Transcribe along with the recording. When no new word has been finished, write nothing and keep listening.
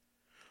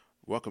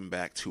Welcome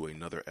back to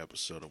another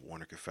episode of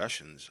Wonder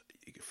Confessions.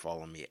 You can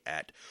follow me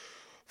at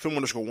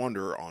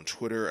Film_Wonder on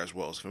Twitter as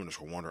well as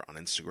Film_Wonder on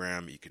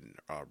Instagram. You can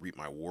read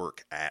my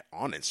work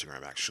on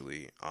Instagram,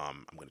 actually.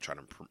 I'm going to try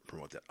to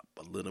promote that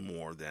a little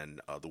more than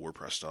the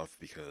WordPress stuff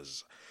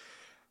because,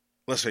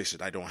 let's face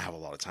it, I don't have a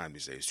lot of time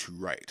these days to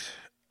write.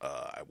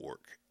 I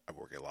work a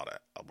lot of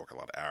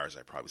hours.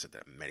 I probably said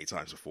that many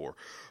times before,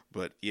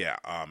 but yeah,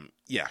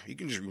 you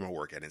can just read my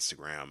work at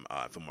Instagram,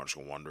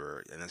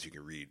 Film_Wonder, and as you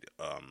can read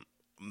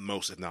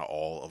most, if not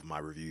all, of my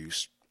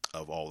reviews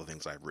of all the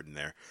things I've written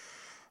there.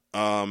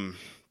 Of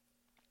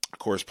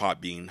course,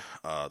 Podbean,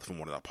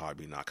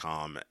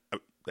 thefilmwonder.podbean.com,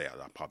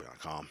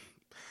 .podbean.com,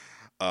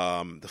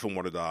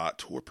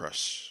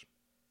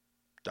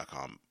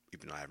 thefilmwonder.wordpress.com,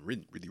 even though I haven't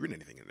really written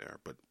anything in there,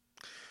 but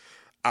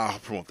I'll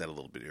promote that a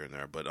little bit here and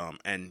there. But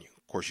and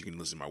of course, you can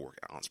listen to my work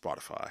on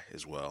Spotify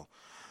as well.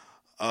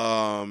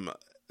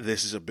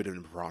 This is a bit of an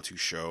impromptu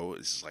show.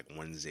 This is like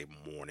Wednesday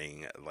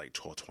morning at like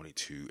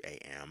 12:22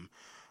 a.m.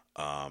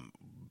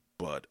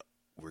 But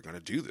we're gonna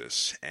do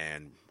this,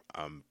 and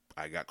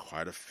I got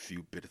quite a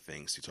few bit of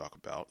things to talk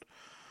about.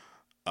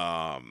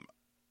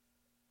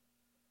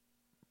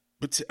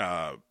 But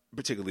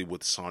particularly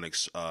with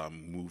Sonic's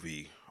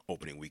movie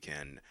opening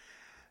weekend.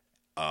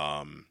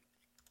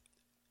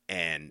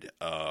 And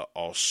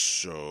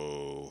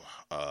also,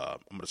 I'm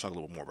going to talk a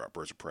little more about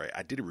Birds of Prey.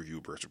 I did a review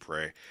of Birds of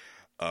Prey.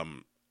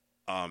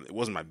 It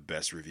wasn't my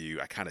best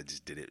review. I kind of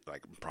just did it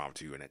like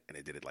impromptu, and I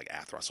did it like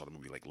after I saw the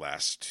movie like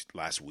last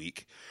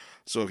week.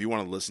 So if you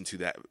want to listen to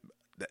that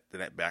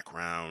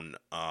background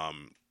of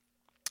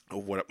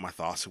what my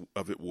thoughts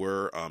of it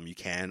were, you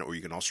can, or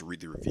you can also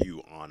read the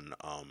review on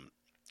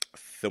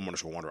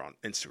Film_Wonder on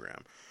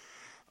Instagram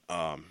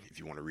if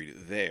you want to read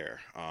it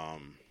there.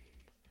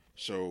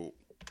 So.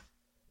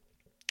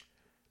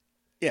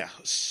 Yeah,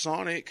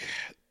 Sonic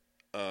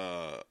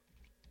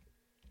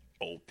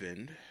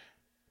opened,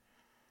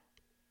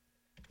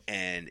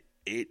 and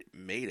it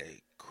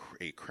made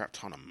a crap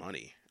ton of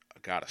money, I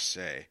gotta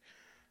say.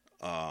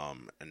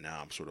 And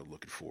now I'm sort of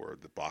looking for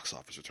the box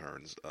office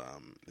returns.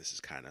 It's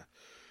gonna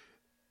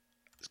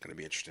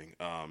be interesting.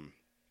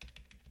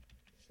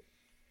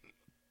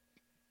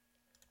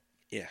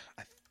 Yeah,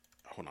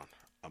 hold on,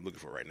 I'm looking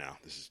for it right now.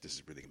 This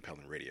is really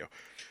compelling radio.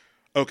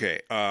 Okay,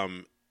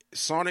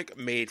 Sonic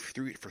made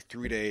for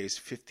 3 days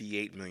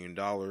 $58 million,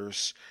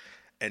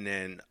 and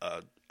then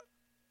of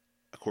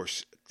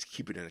course, to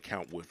keep it in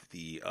account with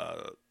the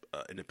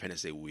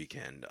Independence Day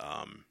weekend,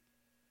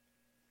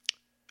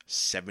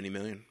 70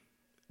 million,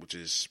 which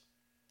is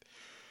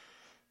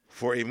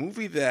for a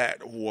movie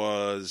that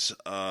was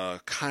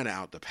kind of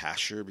out the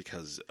pasture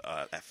because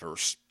at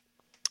first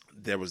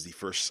there was the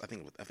first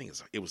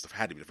it was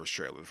had to be the first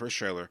trailer. The first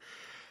trailer,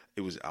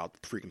 it was out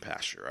the freaking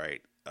pasture,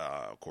 right?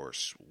 Of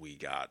course, we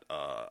got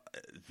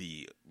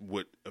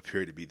what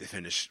appeared to be the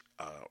finished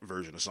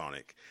version of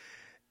Sonic,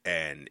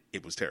 and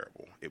it was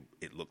terrible.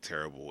 It looked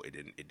terrible. It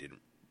didn't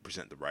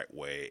present the right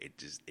way. It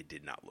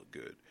did not look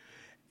good,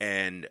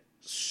 and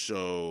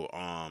so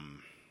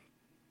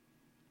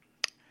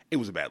it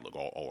was a bad look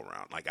all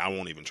around. Like, I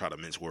won't even try to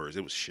mince words.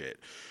 It was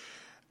shit,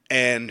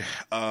 and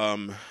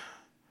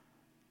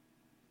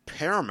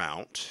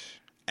Paramount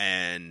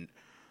and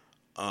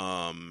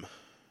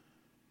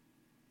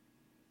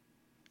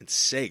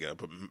Sega,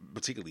 but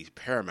particularly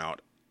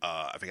Paramount,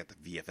 I forgot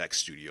the VFX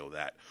studio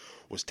that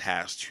was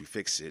tasked to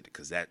fix it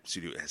because that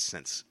studio has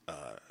since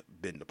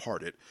been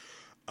departed.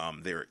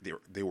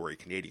 They were a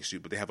Canadian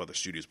studio, but they have other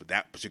studios, but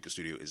that particular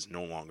studio is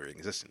no longer in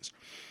existence.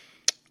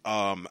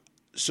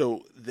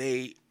 So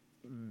they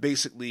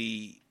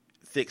basically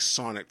fixed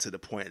Sonic to the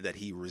point that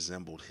he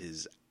resembled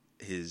his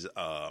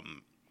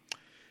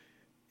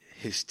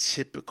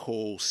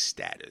typical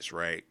status,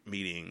 right?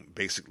 Meaning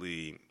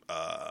basically,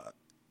 of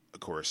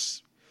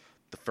course,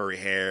 the furry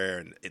hair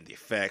and the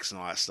effects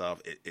and all that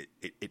stuff,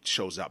 it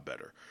shows out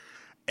better.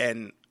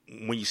 And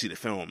when you see the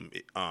film,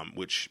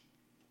 which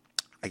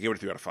I gave it a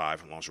 3 out of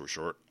 5, long story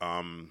short,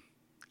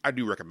 I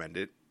do recommend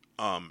it,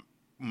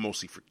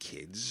 mostly for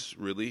kids,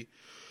 really.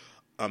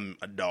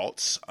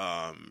 Adults,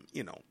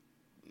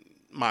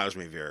 miles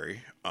may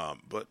vary,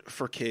 but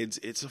for kids,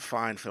 it's a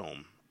fine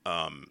film.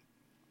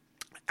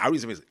 I would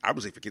say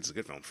for kids, it's a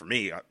good film. For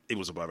me, it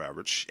was above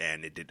average,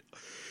 and it did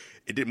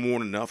more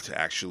than enough to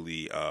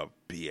actually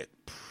be a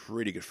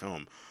pretty good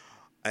film.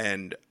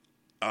 And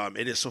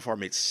it has so far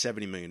made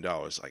 $70 million,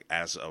 like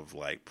as of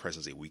like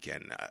President's Day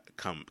weekend,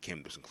 came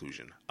to this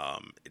conclusion.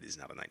 It is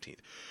now the 19th.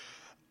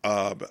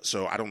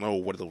 So I don't know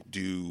what it'll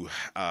do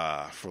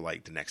for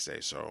like the next day.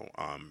 So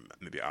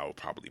maybe I'll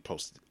probably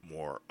post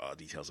more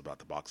details about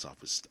the box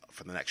office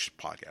for the next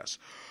podcast.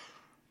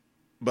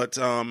 But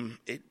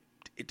it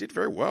did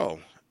very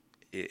well.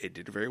 It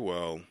did very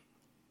well.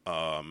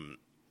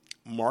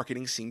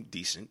 Marketing seemed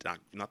decent,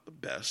 not the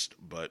best,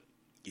 but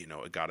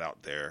it got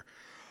out there.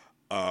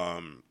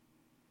 And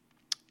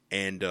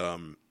I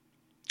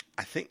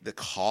think the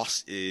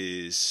cost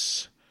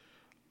is.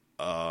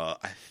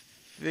 Let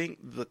me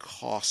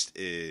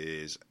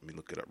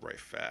look it up right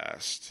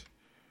fast.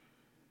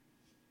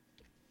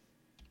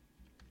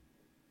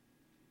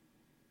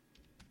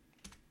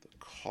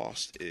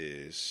 cost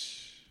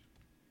is...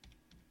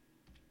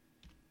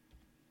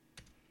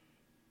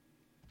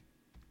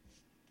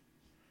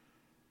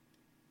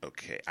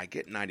 Okay, I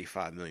get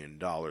 $95 million,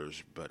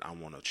 but I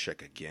want to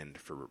check again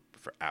for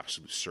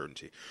absolute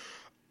certainty.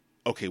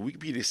 Okay,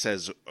 Wikipedia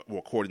says, well,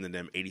 according to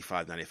them,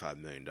 $95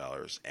 million,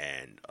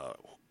 and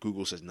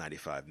Google says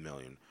 95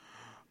 million.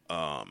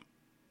 But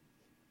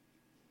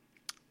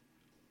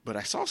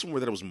I saw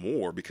somewhere that it was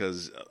more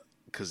because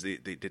they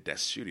did that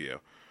studio.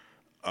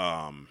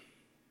 Let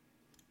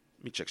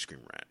me check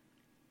Screen Rant.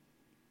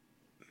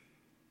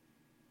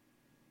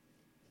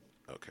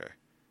 Okay,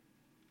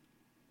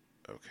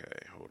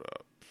 hold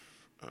up.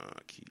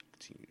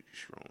 Continue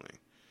scrolling.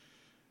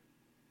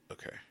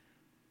 Okay.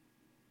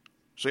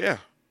 So yeah.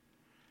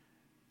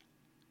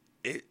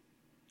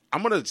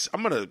 I'm gonna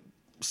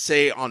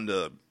say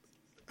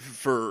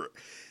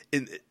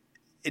in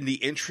the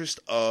interest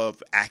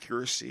of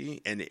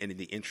accuracy and in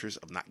the interest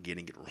of not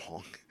getting it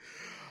wrong,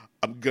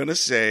 I'm gonna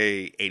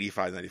say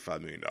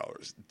 $95 million.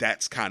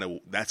 That's kind of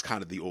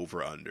the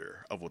over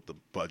under of what the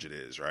budget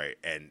is, right?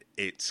 And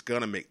it's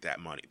gonna make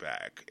that money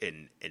back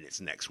in its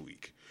next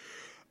week.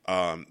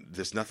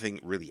 There's nothing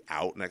really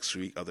out next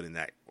week other than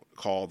that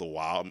Call of the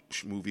Wild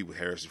movie with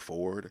Harrison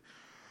Ford,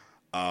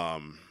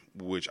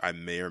 which I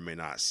may or may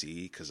not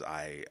see because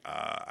I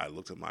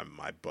looked at my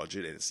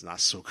budget and it's not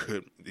so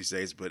good these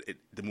days. But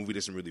the movie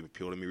doesn't really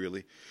appeal to me,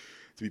 really,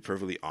 to be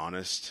perfectly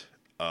honest.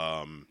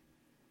 But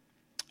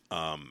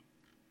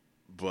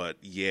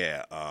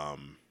yeah,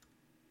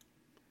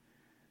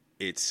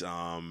 it's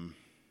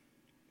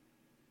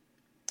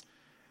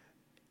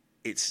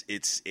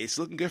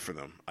looking good for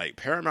them. Like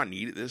Paramount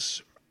needed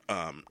this.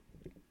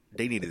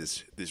 They needed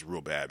this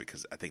real bad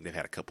because I think they've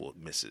had a couple of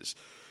misses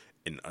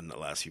in the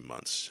last few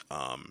months.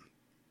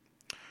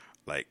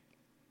 Like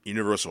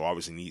Universal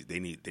obviously need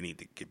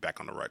to get back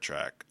on the right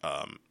track.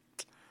 I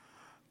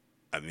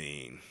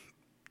mean,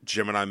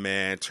 Gemini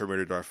Man,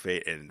 Terminator: Dark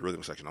Fate, and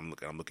Rhythm Section. I'm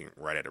looking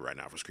right at it right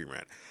now for Screen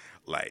Rant.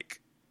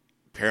 Like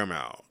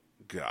Paramount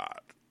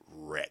got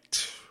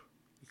wrecked,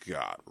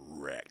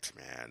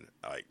 man.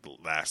 Like the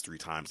last 3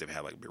 times they've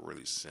had like big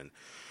releases, and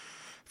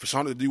for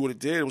Sonic to do what it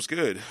did, it was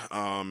good.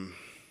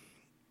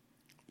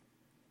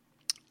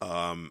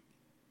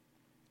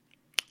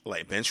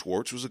 Like Ben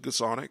Schwartz was a good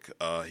Sonic.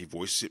 He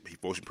voiced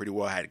it pretty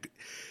well.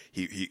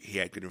 He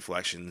had good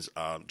inflections.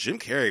 Jim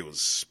Carrey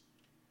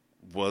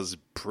was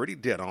pretty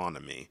dead on to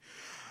me.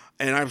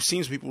 And I've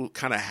seen some people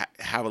kind of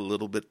have a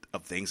little bit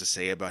of things to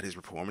say about his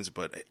performance,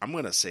 but I'm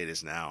going to say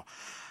this now.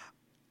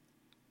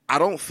 I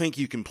don't think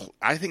you can.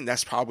 I think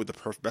that's probably the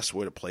best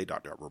way to play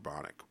Dr.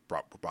 Robotnik.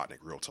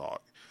 Real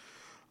talk.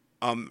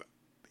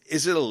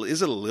 Is it a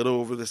little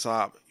over the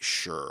top?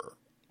 Sure,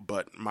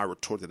 but my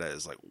retort to that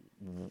is like,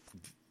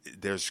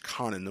 there's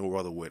kind of no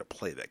other way to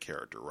play that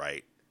character,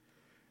 right?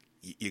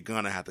 You're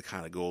gonna have to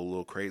kind of go a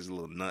little crazy, a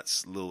little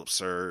nuts, a little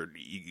absurd.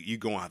 You're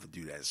gonna have to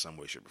do that in some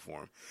way, shape, or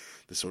form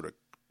to sort of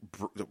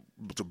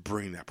to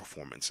bring that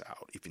performance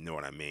out, if you know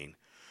what I mean.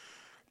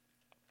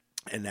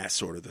 And that's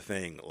sort of the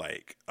thing.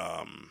 Like,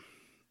 I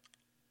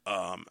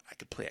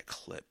could play a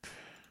clip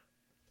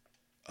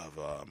of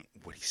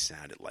what he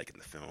sounded like in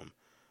the film.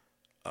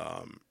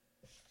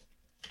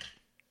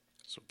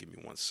 So give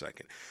me 1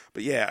 second.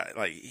 But yeah,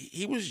 like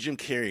he was Jim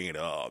Carreying it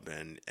up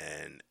and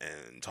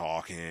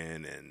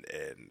talking and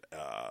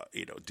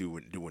you know,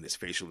 doing his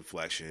facial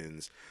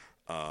inflections.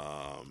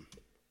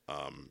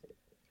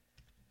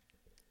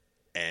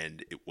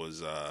 And it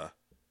was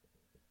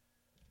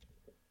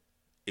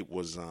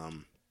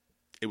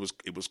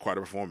quite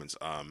a performance.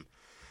 I'm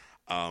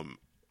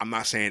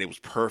not saying it was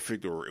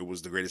perfect or it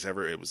was the greatest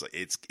ever. It was like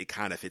it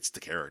kind of fits the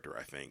character,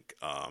 I think.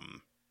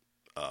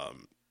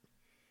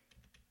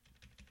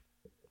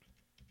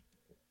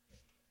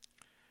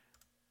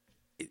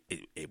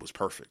 It was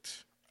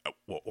perfect.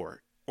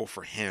 Or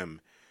for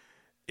him,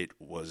 it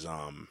was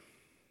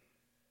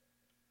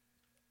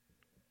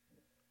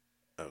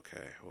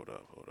okay, hold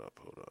up.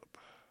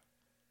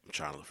 I'm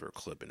trying to look for a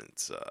clip and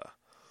it's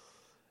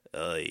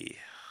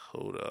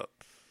hold up.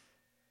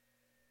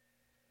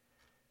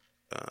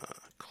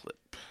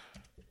 Clip.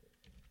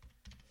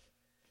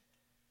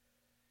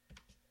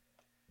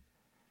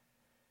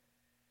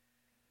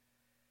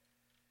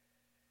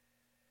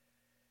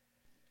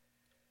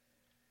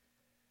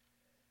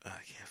 I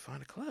can't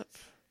find a clip.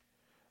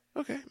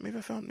 Okay, maybe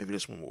this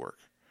one will work.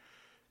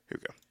 Here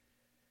we go.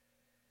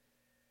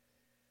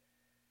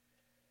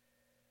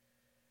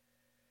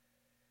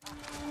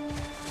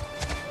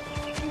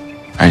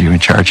 Are you in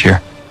charge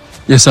here?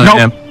 Yes, I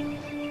am.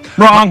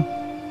 Wrong.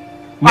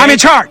 I'm in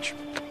charge.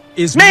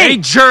 Is me.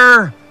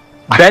 Major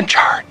I'm in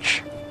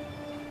charge.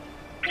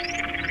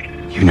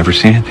 You've never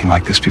seen anything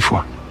like this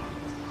before.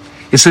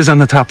 It says on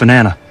the top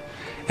banana,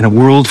 in a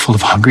world full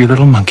of hungry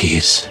little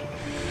monkeys.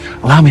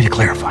 Allow me to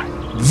clarify.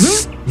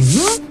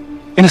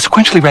 In a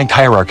sequentially ranked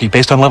hierarchy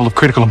based on level of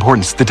critical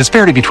importance, the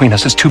disparity between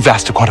us is too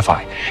vast to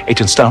quantify.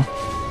 Agent Stone?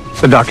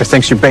 The doctor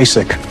thinks you're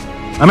basic.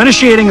 I'm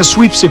initiating a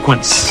sweep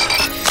sequence.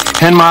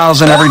 10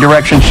 miles in every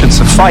direction should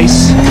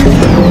suffice.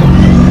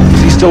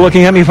 Is he still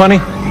looking at me funny?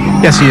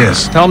 Yes, he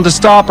is. Tell him to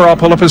stop or I'll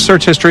pull up his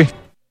search history.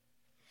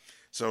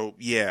 So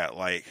yeah,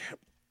 like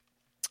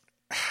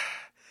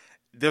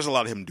there's a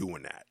lot of him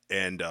doing that,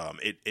 and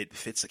it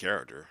fits the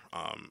character.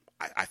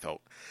 I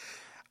felt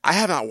I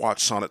have not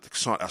watched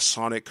a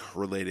Sonic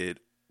related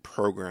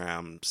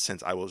program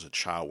since I was a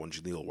child when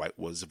Jaleel White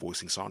was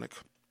voicing Sonic.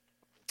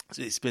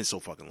 It's been so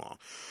fucking long.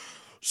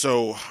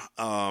 So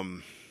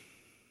I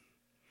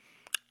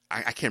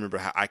can't remember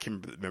how. I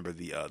can remember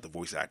the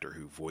voice actor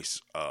who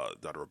voiced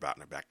Dr.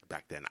 Robotnik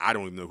back then. I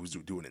don't even know who's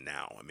doing it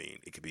now. I mean,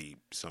 it could be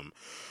some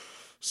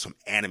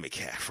anime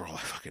cat for all I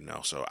fucking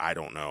know. So I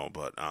don't know,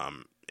 but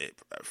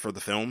for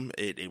the film,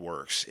 it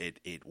works.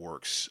 It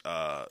works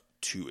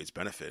to its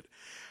benefit,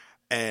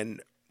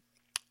 and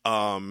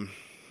I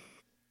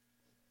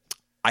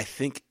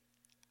think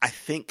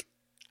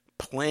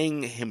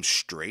playing him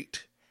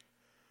straight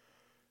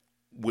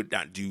would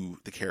not do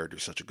the character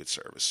such a good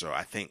service. So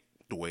I think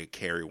the way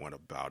Carey went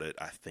about it,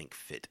 I think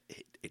fit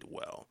it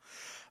well.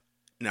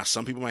 Now,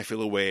 some people might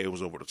feel a way it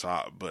was over the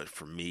top, but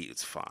for me,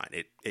 it's fine.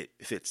 It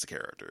fits the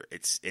character.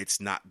 It's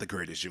not the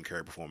greatest Jim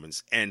Carrey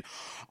performance, and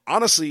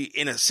honestly,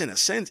 in a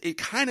sense,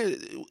 it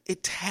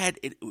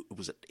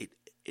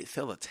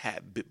fell a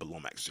tad bit below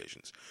my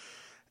expectations.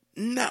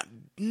 Not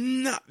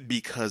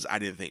because I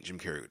didn't think Jim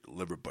Carrey would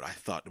deliver, but I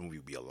thought the movie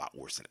would be a lot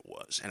worse than it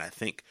was, and I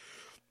think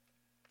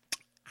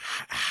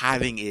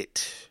having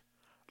it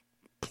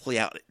play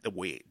out the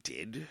way it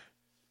did,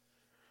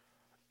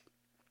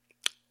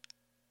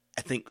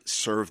 I think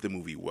served the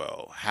movie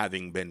well.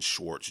 Having Ben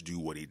Schwartz do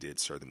what he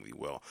did served the movie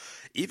well.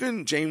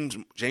 Even James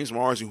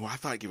Marsden, who I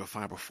thought gave a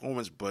fine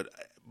performance, but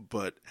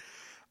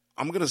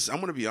I'm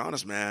gonna be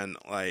honest, man.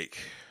 Like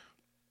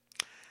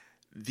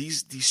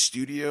these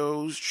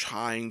studios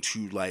trying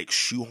to like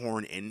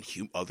shoehorn in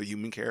other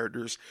human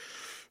characters,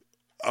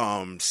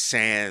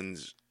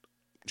 sans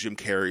Jim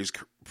Carrey's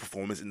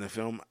performance in the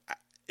film,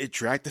 it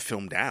dragged the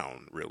film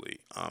down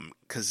really,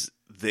 because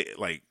they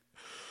like.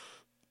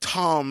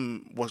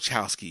 Tom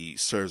Wachowski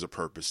serves a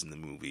purpose in the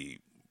movie,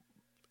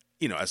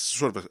 you know, as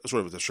sort of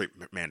a straight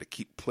man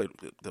to pull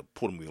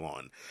the movie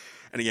on.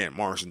 And again,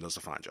 Morrison does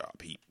a fine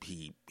job.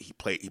 He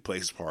plays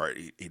his part.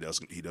 He does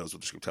what the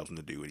script tells him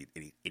to do, and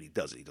he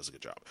does it. He does a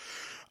good job.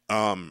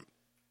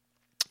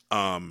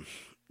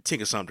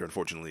 Tinka Sumter,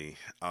 unfortunately,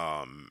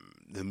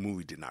 the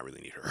movie did not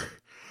really need her.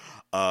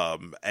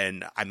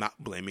 And I'm not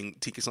blaming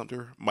Tinka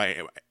Sumter.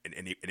 In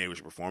any way,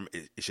 perform.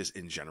 It's just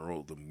in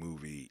general, the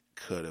movie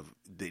the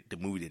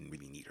movie didn't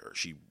really need her.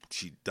 She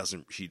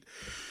doesn't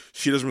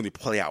really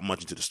play out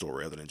much into the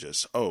story other than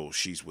just, oh,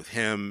 she's with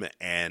him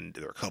and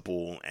they're a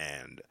couple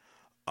and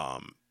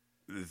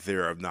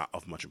they're not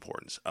of much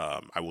importance.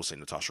 I will say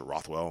Natasha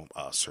Rothwell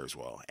serves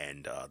well,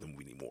 and the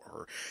movie need more of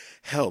her.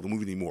 Hell, the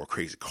movie need more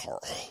Crazy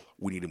Carl.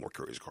 We needed more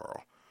Crazy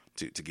Carl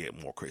to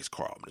get more Crazy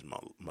Carl of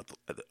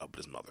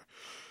his mother.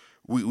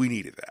 We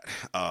needed that.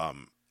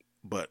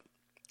 But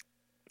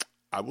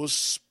I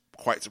was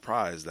quite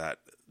surprised that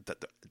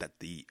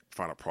the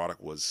final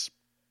product was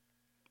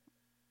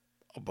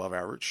above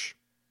average.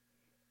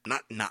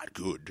 Not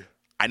good.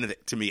 I didn't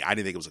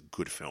think it was a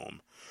good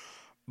film,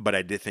 but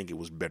I did think it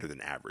was better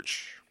than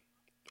average.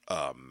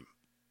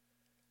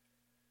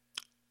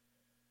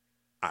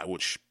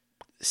 Which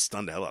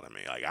stunned the hell out of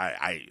me. Like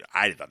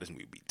I thought this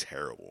movie would be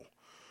terrible.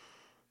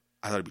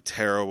 I thought it'd be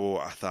terrible.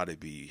 I thought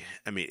it'd be.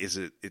 I mean,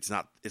 it's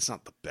not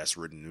the best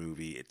written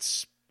movie.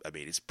 It's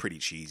pretty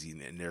cheesy,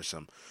 and there's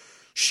some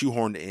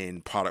shoehorned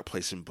in product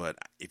placement. But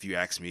if you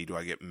ask me, do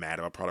I get mad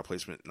about product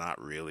placement?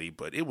 Not really.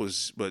 But it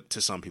was. But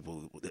to some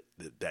people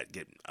that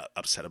get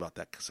upset about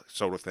that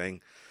sort of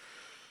thing,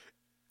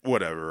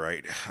 whatever,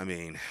 right? I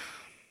mean,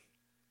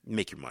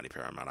 make your money,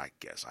 Paramount. I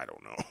guess I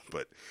don't know,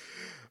 but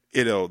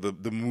you know,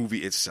 the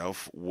movie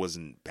itself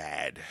wasn't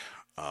bad,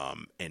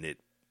 and it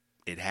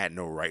had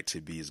no right to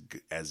be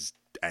as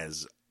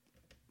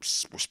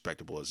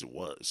respectable as it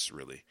was,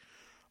 really.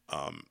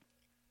 And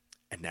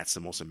that's the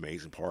most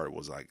amazing part,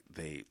 was like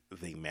they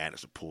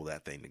managed to pull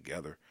that thing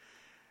together.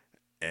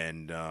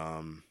 And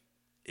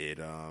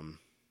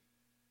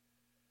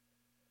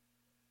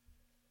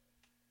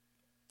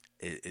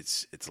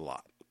it's a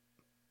lot.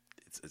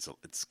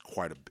 It's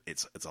quite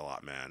it's a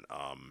lot, man.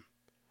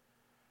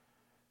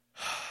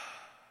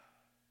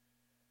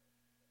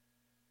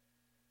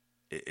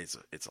 It's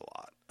a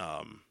lot.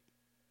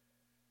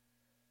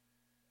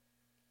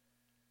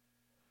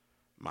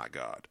 My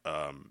God.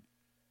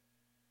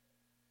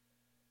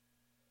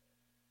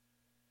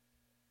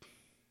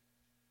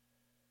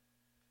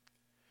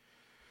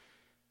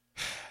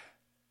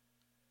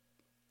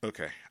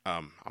 Okay.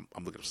 I'm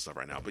looking up some stuff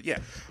right now, but yeah.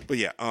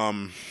 I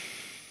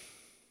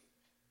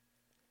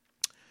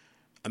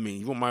mean,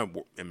 you won't mind.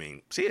 I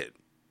mean, see it.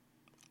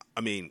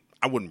 I mean,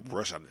 I wouldn't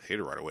rush out of the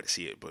theater right away to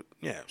see it, but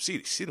yeah, see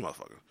the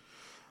motherfucker.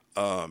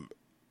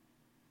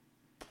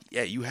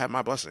 Yeah, you have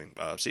my blessing.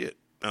 See it.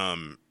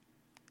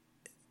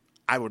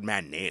 I would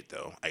matinee it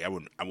though. Like, I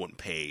wouldn't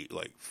pay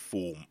like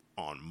full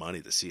on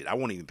money to see it. I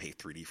wouldn't even pay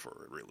 3D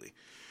for it, really.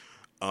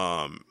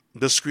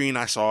 The screen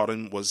I saw it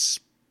in was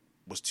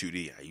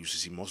 2D. I usually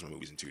see most of my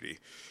movies in 2D.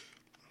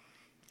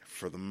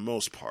 for the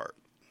most part.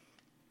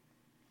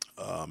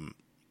 So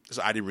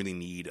I didn't really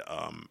need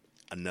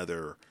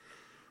another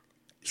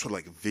sort of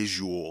like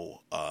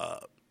visual,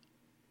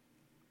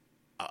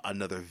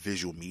 another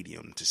visual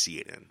medium to see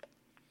it in.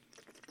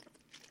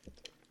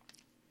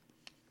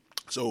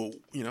 So,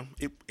 you know,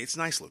 it's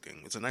nice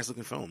looking. It's a nice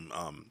looking film.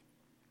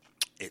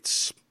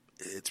 It's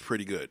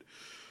pretty good.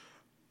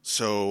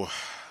 So,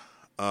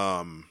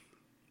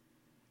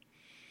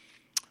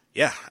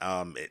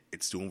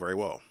 it's doing very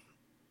well.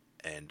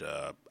 And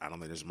I don't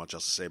think there's much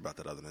else to say about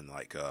that other than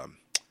like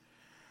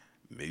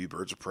maybe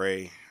Birds of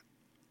Prey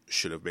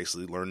should have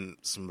basically learned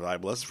some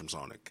valuable lessons from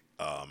Sonic.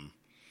 And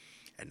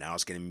now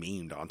it's getting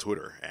memed on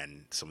Twitter,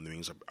 and some of the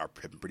memes are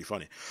pretty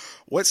funny.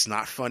 What's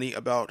not funny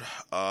about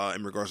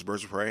in regards to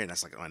Birds of Prey, and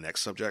that's like my next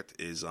subject,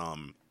 is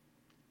Paramount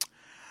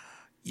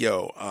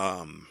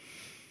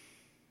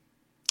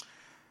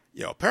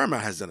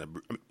has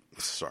done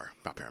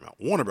not Paramount,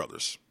 Warner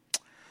Brothers.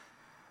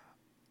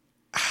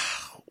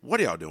 What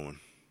are y'all doing?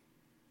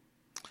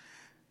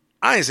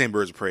 I ain't saying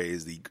Birds of Prey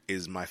is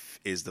my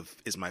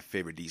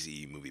favorite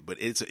DCE movie, but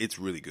it's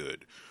really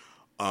good.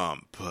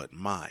 But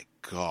my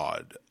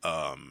God,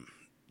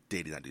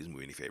 they did not do this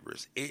movie any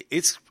favors.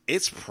 It's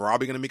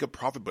probably gonna make a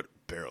profit, but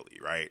barely,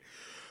 right?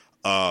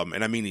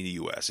 And I mean in the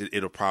U.S.,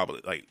 it'll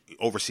probably, like,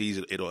 overseas,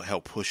 it'll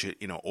help push it,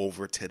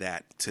 over to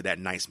that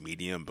nice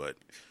medium. But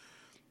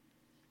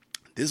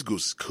this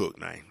goose is cooked,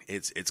 man.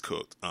 It's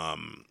cooked.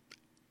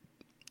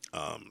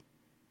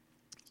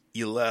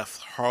 You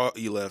left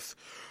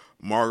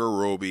Margot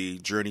Robbie,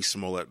 Journey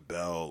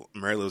Smollett-Bell,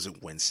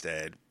 Mary-Elizabeth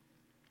Winstead,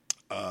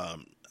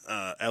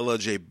 Ella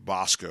J.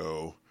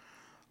 Bosco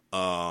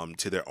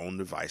to their own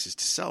devices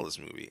to sell this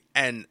movie.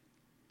 And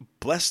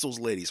bless those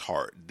ladies'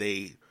 heart.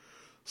 They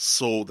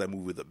sold that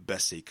movie the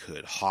best they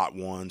could. Hot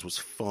Ones was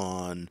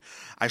fun.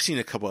 I've seen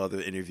a couple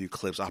other interview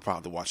clips. I'll probably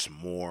have to watch some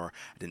more.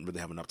 I didn't really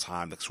have enough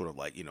time to sort of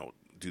like,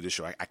 do this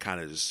show. I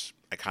kind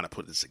of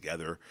put this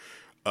together.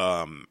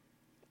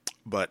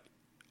 But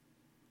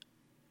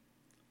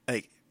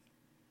like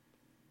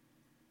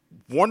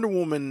Wonder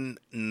Woman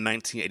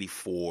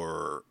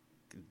 1984,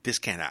 this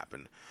can't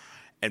happen.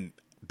 And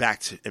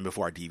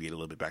before I deviate a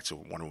little bit back to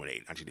Wonder Woman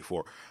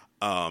 1984,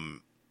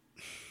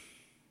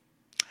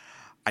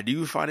 I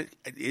do find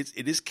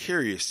it is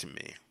curious to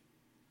me,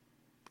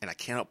 and I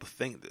can't help but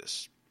think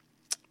this.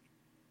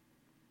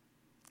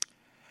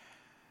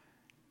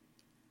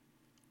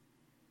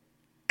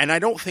 And I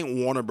don't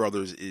think Warner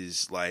Brothers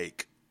is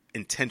like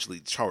intentionally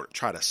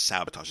try to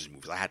sabotage these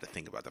movies. I had to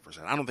think about that for a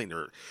second. I don't think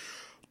they're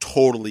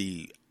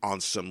totally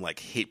on some like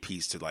hit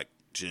piece to like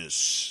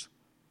just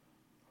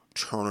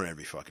turn on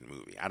every fucking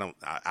movie. I don't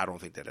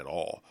think that at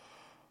all.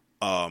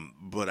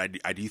 But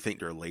I do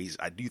think they're lazy.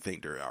 I do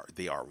think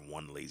they are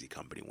one lazy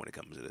company when it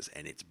comes to this,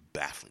 and it's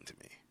baffling to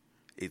me.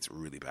 It's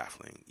really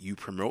baffling. You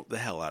promote the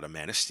hell out of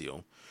Man of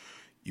Steel.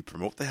 You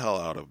promote the hell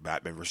out of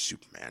Batman vs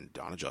Superman,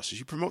 Dawn of Justice.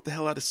 You promote the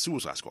hell out of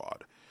Suicide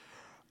Squad.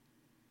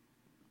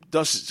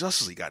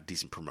 Justice League got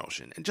decent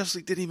promotion, and Justice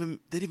League didn't even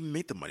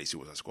make the money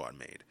Suicide Squad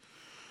made.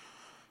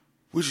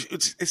 Which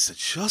it's the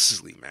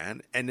Justice League,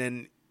 man. And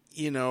then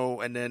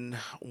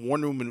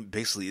Wonder Woman,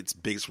 basically its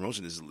biggest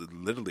promotion is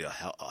literally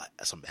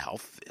some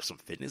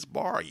fitness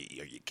bar. Are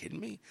you kidding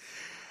me?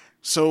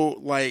 So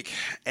like,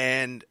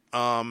 and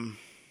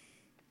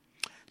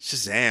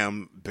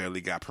Shazam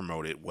barely got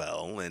promoted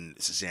well, and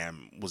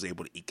Shazam was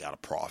able to eke out a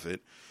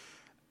profit.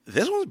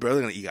 This one's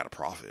barely going to eke out a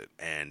profit,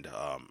 and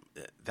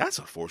that's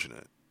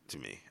unfortunate to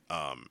me.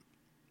 I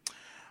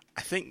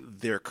think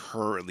they're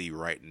currently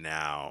right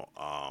now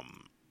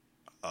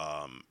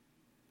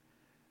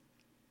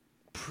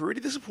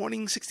pretty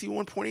disappointing,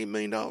 $61.8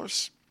 million.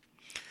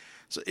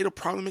 So it'll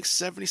probably make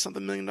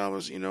 $70-something million,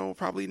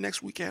 probably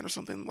next weekend or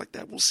something like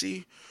that. We'll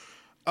see.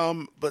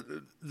 But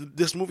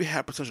this movie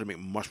had potential to make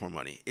much more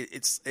money.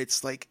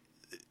 It's like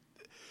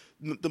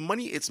the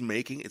money it's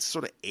making, it's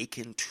sort of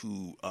akin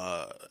to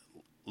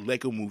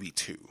Lego Movie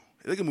 2.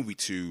 Lego Movie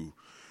 2,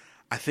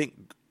 I think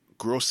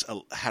gross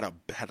had a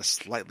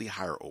slightly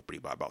higher opening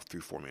by about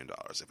 $3-4 million,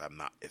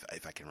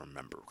 if I can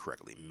remember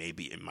correctly.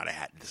 Maybe it might have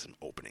had this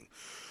opening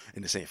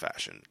in the same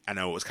fashion. I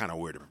know it was kind of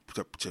weird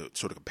to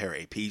sort of compare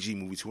a PG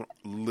movie to a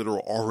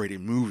literal R-rated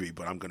movie,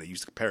 but I'm going to use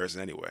the comparison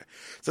anyway.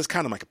 So that's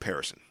kind of my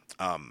comparison.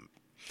 I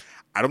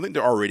don't think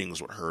the R rating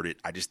was what hurt it.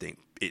 I just think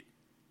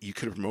you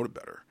could have promoted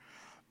better.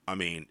 I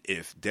mean,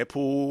 if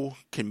Deadpool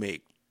can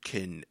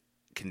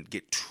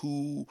get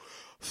two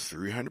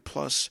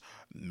 $300+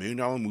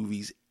 million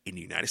movies in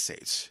the United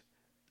States,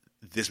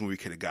 this movie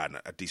could have gotten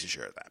a decent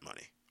share of that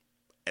money.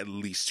 At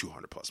least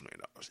 $200+ million,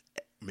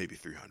 maybe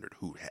 $300.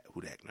 Who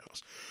the heck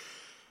knows?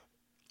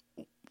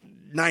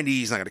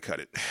 90 is not going to cut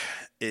it.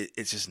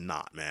 It's just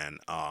not, man.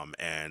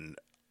 And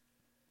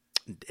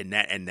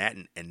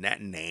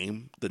that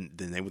name, the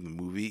name of the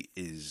movie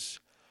is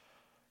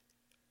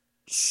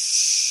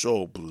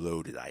so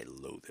bloated. I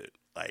loathe it.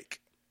 Like,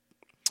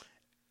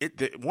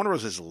 Warner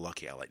Bros. Is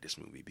lucky I like this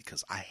movie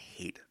because I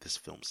hate this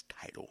film's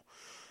title.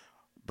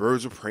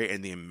 Birds of Prey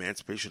and the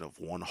Emancipation of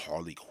One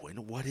Harley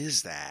Quinn. What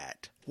is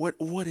that? What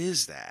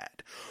is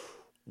that?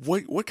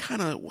 what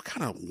kind of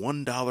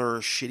 $1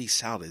 shitty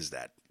salad is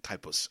that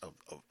type of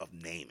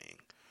naming?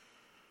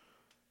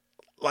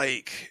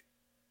 Like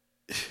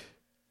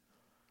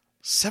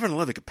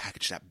 7-Eleven could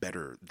package that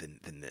better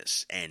than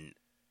this, and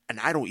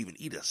I don't even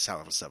eat a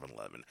salad from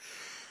 7-Eleven,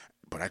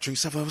 but I drink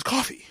 7-Eleven's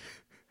coffee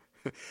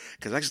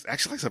because I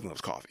actually like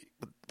 7-Eleven's coffee.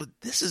 But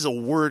this is a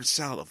word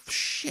salad of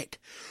shit.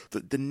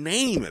 The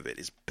name of it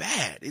is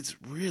bad. It's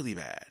really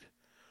bad.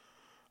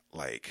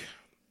 Like,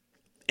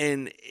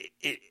 and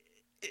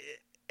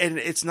and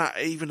it's not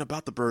even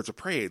about the Birds of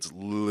Prey. It's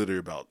literally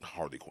about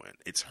Harley Quinn.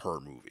 It's her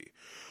movie.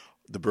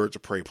 The Birds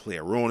of Prey play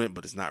a role in it,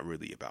 but it's not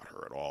really about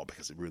her at all,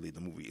 because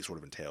the movie sort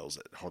of entails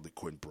that Harley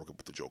Quinn broke up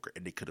with the Joker,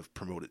 and they could have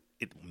promoted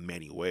it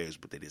many ways,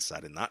 but they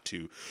decided not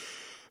to,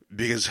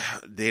 because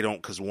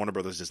Warner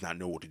Brothers does not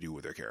know what to do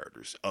with their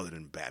characters other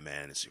than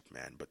Batman and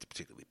Superman, but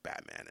particularly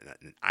Batman.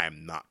 And I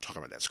am not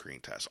talking about that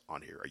screen test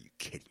on here. Are you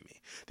kidding me?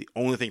 The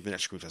only thing from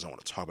that screen test I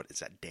want to talk about is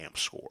that damn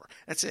score.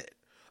 That's it.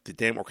 The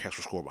damn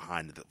orchestral score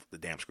behind the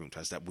damn screen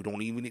test that we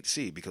don't even need to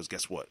see, because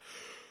guess what?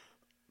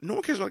 No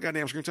one cares about a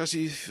goddamn screen test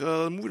if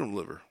the movie don't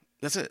deliver.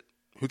 That's it.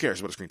 Who cares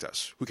about a screen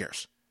test? Who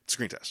cares? It's a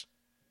screen test.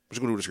 We're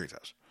just going to do a screen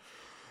test.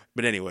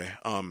 But anyway,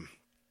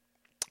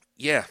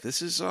 yeah,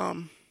 this is not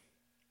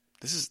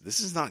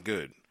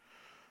good.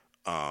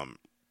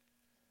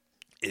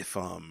 If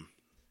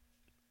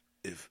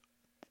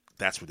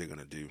that's what they're going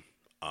to do,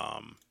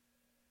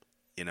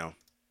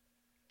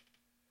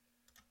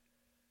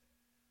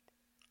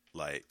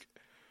 like,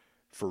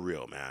 for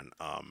real, man.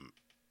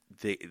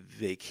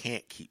 They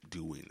can't keep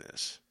doing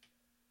this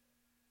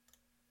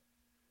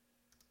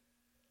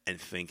and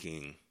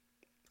thinking,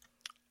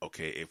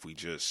 okay, if we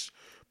just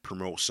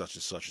promote such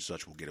and such and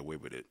such, we'll get away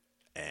with it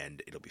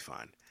and it'll be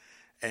fine.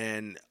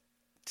 And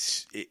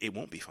it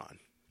won't be fine.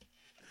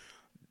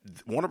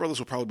 Warner Brothers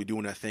will probably be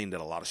doing that thing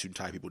that a lot of student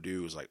type people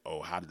do, is like,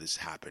 oh, how did this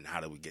happen? How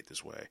did we get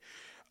this way?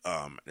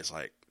 It's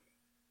like,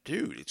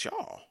 dude, it's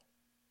y'all.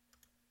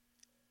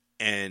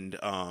 And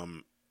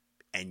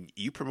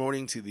you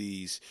promoting to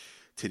these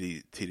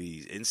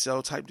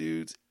incel type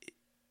dudes,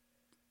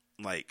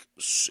 like,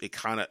 it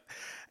kind of,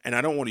 and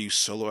I don't want to use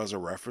Solo as a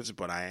reference,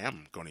 but I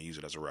am going to use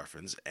it as a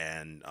reference.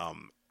 And I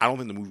don't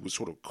think the movie was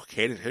sort of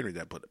catering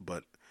that, but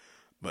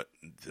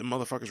the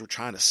motherfuckers were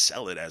trying to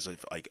sell it as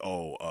if, like,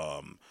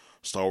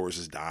 Star Wars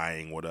is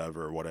dying,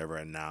 whatever.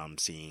 And now I'm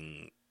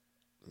seeing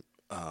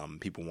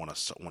people want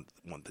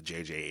the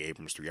J.J.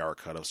 Abrams 3-hour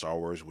cut of Star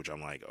Wars, which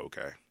I'm like,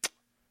 okay.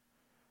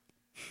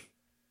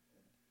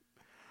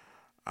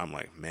 I'm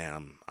like,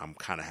 man, I'm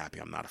kind of happy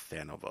I'm not a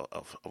fan of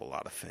a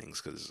lot of things,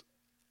 because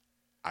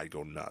I'd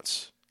go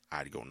nuts.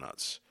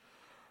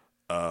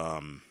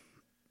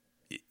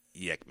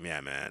 Yeah,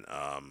 man.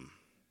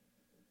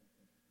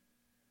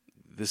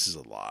 This is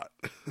a lot.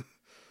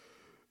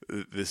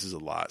 This is a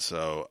lot.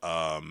 So,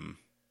 man.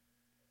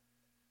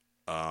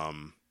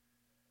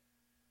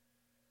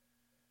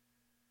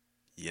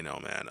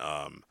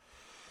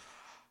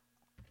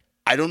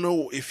 I don't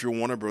know if you're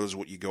Warner Brothers,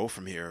 what you go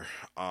from here.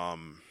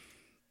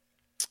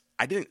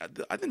 I think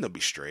they'll be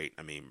straight.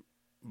 I mean,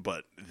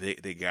 but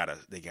they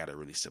gotta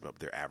really step up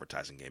their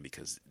advertising game,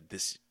 because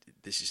this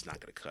is not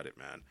gonna cut it,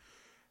 man.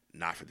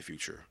 Not for the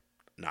future.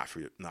 Not for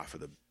the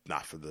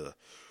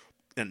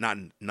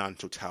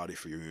non-totality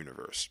for your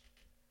universe.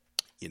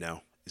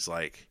 It's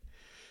like,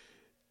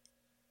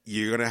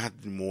 you're gonna have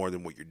to do more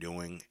than what you're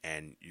doing,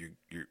 and you're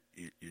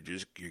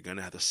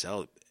gonna have to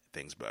sell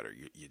things better.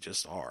 You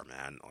just are,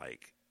 man.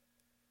 Like,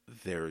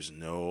 there's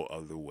no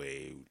other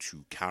way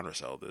to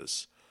countersell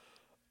this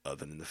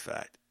other than the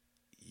fact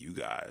you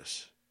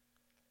guys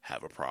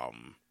have a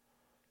problem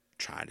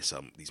trying to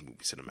sell these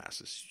movies to the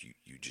masses.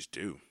 You just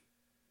do.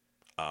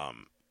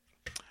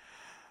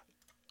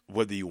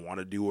 Whether you want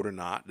to do it or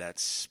not,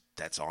 that's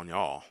on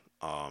y'all.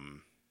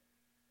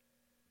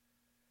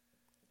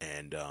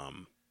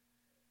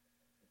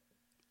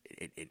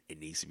 It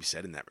needs to be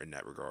said in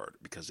that regard,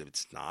 because if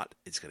it's not,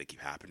 it's going to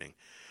keep happening.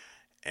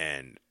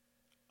 And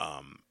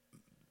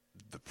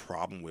the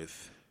problem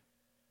with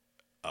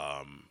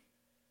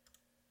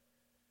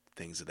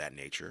things of that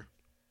nature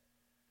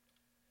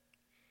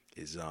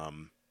is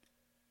the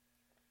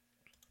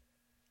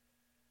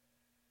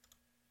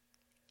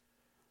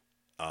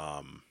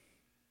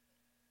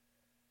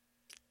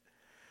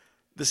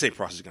same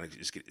process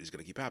is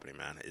gonna keep happening,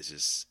 man.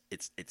 It's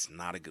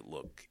not a good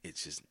look.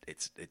 It's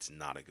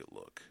not a good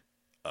look.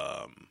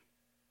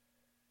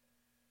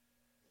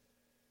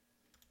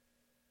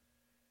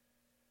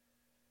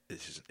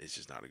 It's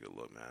just not a good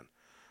look, man.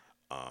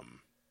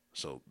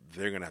 So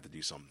they're gonna have to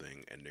do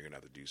something, and they're gonna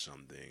have to do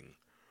something.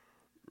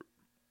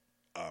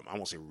 I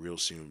won't say real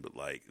soon, but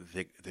like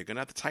they're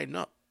gonna have to tighten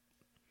up.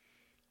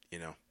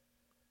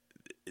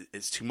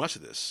 It's too much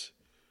of this.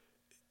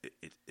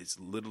 It's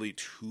literally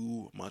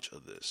too much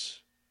of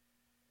this.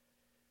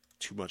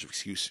 Too much of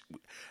excuse.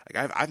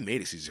 Like, I've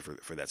made excuses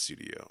for that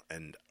studio,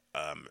 and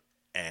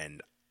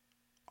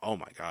oh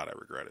my god, I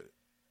regret it.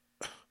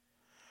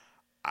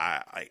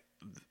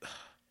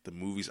 The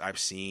movies I've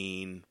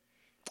seen,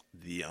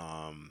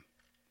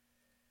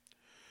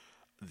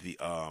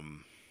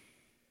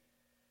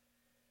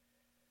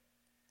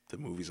 the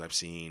movies I've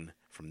seen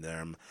from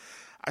them.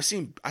 I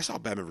saw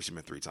Batman vs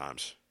Superman 3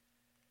 times.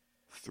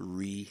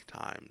 3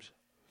 times.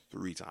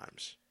 3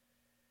 times.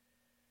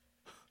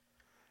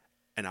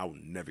 And I will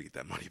never get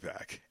that money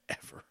back.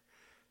 Ever.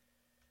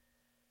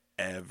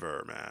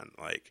 Ever, man.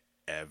 Like,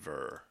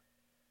 ever.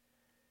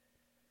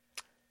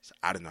 So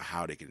I don't know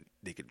how they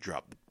could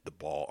drop the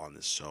ball on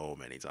this so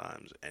many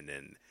times and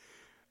then,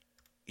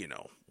 you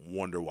know,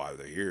 wonder why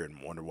they're here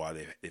and wonder why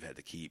they've had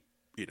to keep,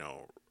 you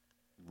know,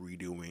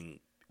 redoing,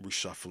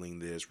 reshuffling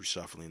this,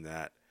 reshuffling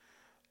that.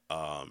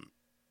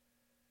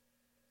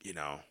 You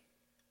know,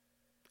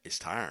 it's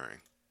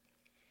tiring.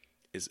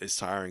 It's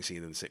tiring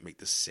seeing them make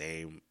the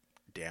same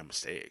damn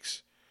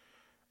mistakes.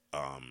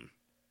 I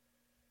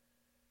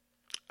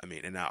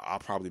mean, and I'll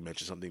probably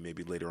mention something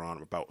maybe later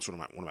on about sort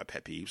of one of my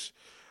pet peeves,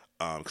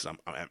 because I'm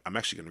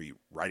actually going to be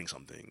writing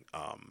something.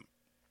 I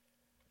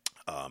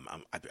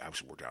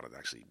actually worked out it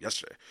actually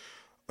yesterday,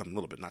 a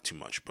little bit, not too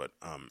much, but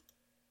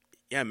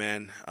yeah,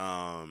 man.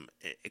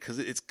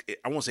 Because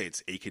I won't say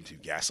it's akin to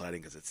gaslighting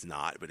because it's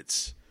not, but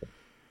it's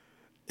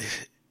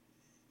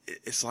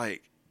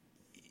like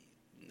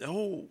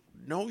know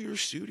your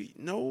studio,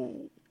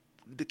 know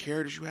the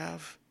characters you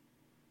have,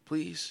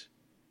 please.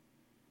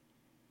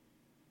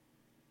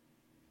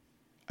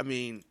 I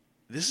mean,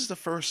 this is the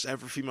first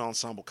ever female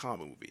ensemble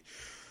comic movie.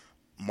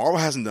 Marvel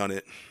hasn't done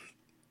it,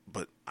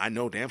 but I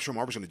know damn sure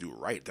Marvel's going to do it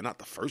right. They're not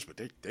the first, but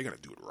they're going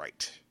to do it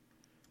right.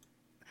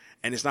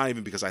 And it's not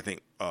even because I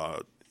think,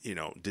 you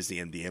know, Disney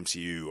and the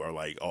MCU are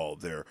like, oh,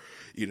 they're,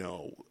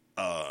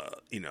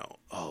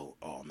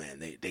 oh man,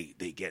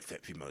 they get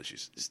female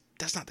issues.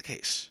 That's not the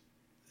case.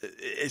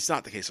 It's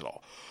not the case at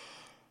all.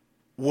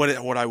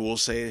 What I will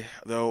say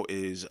though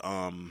is,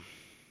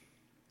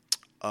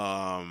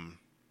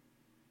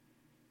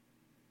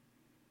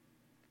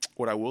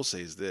 what I will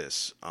say is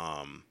this.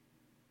 What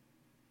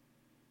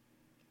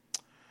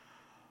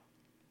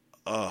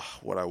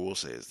I will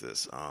say is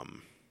this. I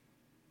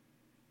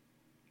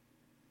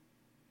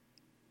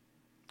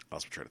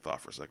lost my train of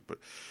thought for a second, but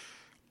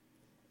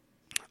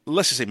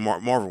let's just say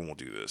Marvel won't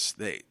do this.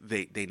 They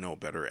know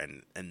better,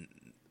 and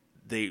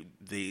they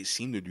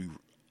seem to do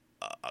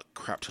a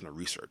crap ton of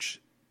research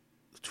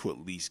to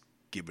at least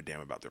give a damn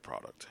about their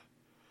product.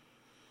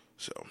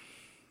 So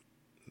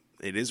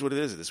it is what it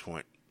is at this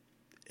point.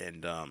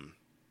 And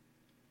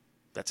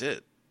that's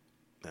it.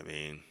 I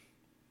mean,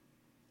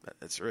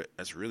 that's it.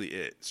 That's really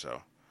it.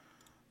 So,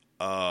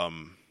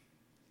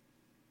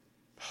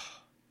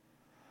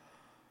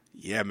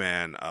 yeah,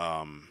 man.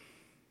 I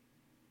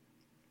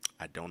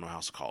don't know how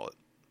else to call it,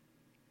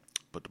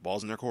 but the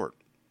ball's in their court,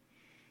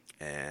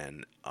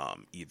 and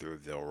either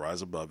they'll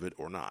rise above it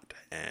or not.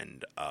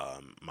 And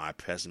my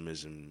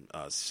pessimism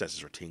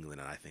senses are tingling,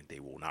 and I think they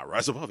will not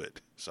rise above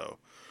it. So,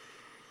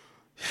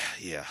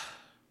 yeah.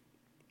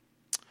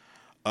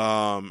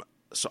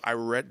 So I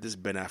read this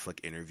Ben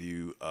Affleck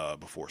interview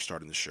before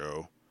starting the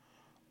show,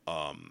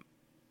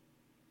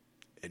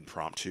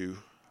 impromptu,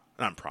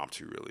 not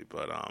impromptu really,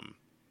 but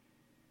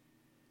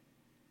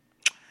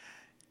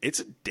it's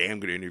a damn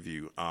good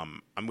interview.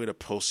 I'm gonna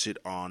post it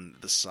on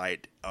the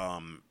site,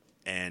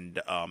 and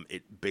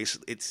it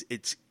basically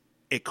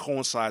it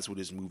coincides with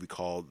this movie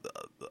called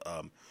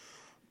God,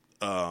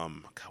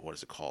 what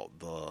is it called?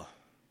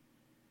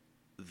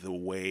 The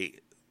Way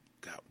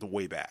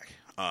Back.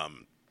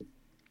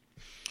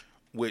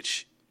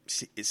 Which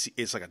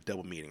it's like a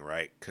double meaning,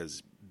 right?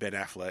 Because Ben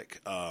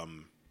Affleck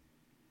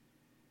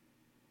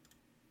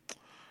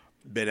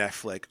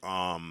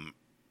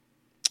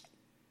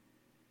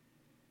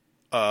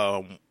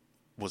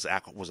was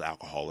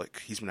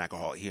alcoholic. He's been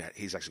alcoholic.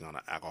 He's actually gone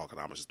to Alcoholics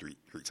Anonymous three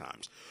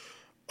times,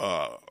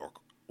 or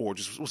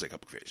just we'll say a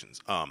couple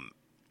occasions.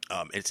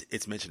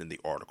 It's mentioned in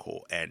the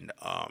article, and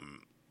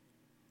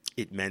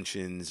it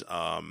mentions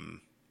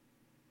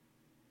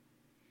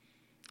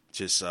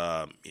just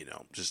kind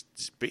of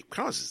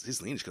his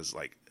lineage, because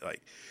like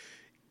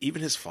even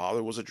his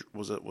father was a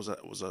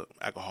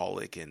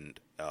alcoholic, and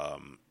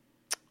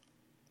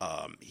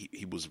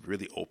he was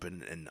really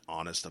open and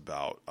honest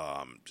about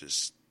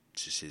just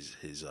his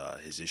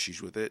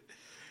issues with it,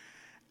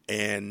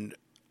 and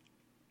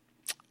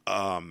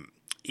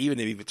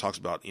even talks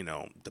about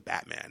the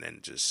Batman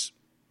and just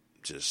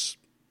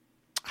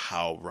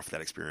how rough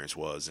that experience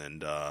was,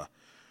 and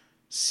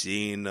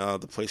seeing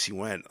the place he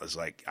went, I was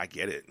like, I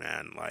get it,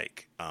 man.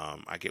 Like,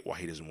 I get why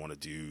he doesn't want to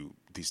do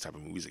these type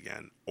of movies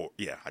again. Or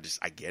yeah,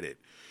 I get it.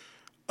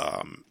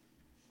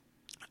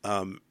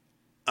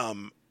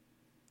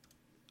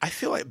 I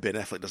feel like Ben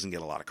Affleck doesn't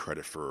get a lot of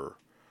credit for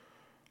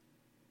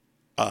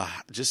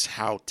just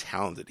how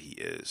talented he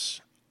is.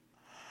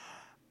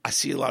 I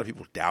see a lot of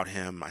people doubt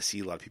him. I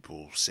see a lot of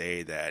people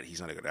say that he's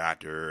not a good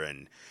actor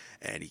and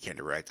he can't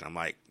direct. And I'm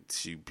like,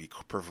 to be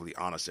perfectly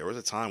honest, there was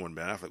a time when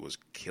Ben Affleck was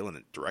killing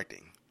it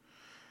directing.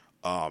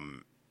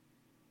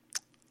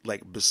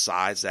 Like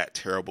besides that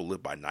terrible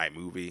Live by Night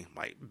movie,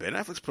 like Ben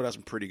Affleck's put out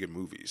some pretty good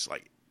movies.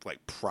 Like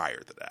prior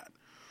to that,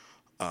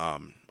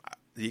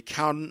 The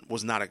Accountant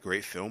was not a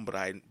great film, but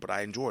I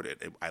enjoyed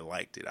it. I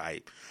liked it.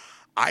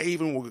 I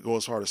even would go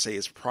as far to say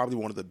it's probably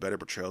one of the better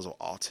portrayals of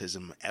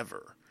autism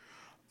ever.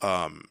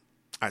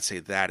 I'd say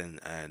that, and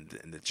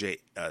the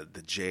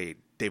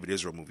David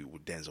Israel movie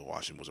with Denzel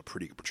Washington was a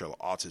pretty good portrayal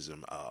of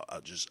autism.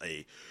 Just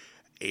a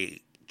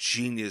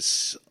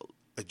genius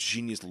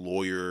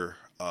lawyer,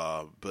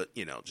 but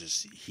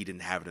just he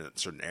didn't have it in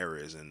certain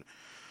areas. And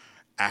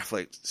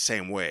Affleck,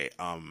 same way.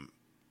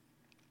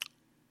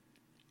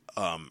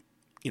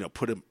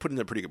 Put in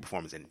a pretty good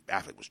performance, and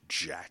Affleck was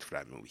jacked for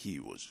that movie. He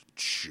was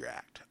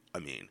jacked. I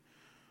mean,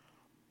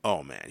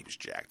 oh man, he was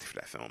jacked for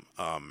that film.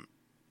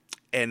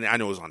 And I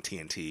know it was on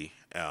TNT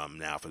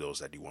now for those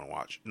that do want to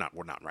watch. Not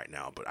right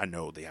now, but I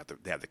know they have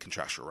the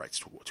contractual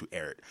rights to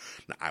air it.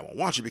 Now, I won't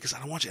watch it because I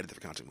don't watch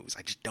edited content movies.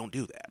 I just don't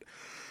do that.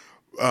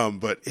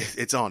 But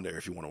it's on there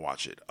if you want to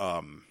watch it.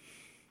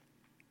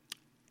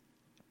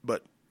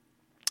 But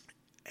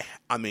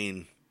I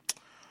mean,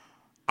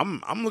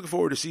 I'm looking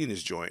forward to seeing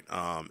this joint.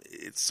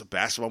 It's a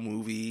basketball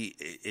movie.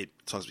 It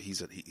talks about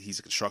he's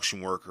a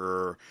construction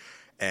worker,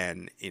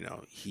 and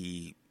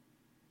he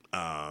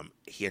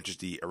enters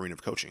the arena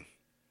of coaching.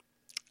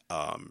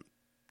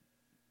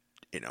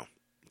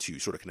 To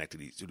sort of connect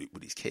with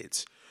these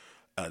kids,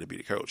 to be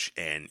the coach.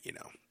 And,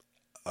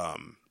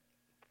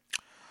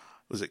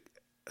 was it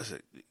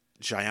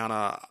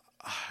Gianna?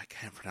 I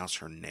can't pronounce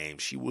her name.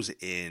 She was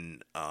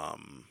in,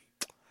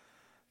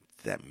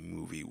 that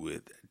movie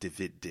with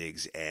David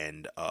Diggs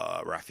and,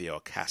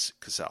 Raphael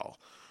Cassell,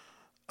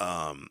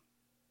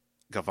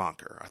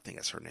 Gavankar, I think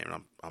that's her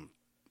name. And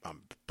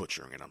I'm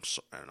butchering it.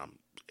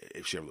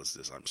 If she ever listens to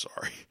this, I'm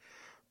sorry.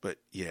 But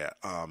yeah,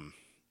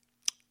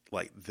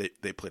 like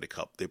they played a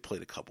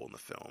couple in the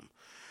film,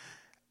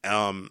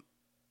 and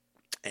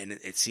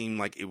it seemed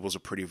like it was a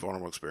pretty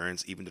vulnerable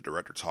experience. Even the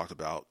director talked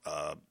about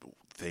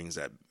things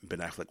that Ben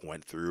Affleck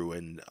went through,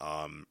 and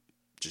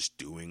just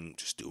doing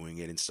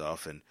it and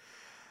stuff, and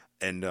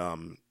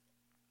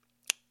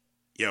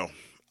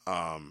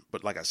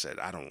but like I said,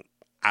 I don't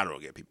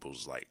get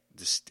people's like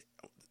just.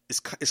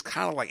 It's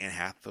kind of like Anne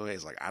Hathaway.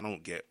 It's like I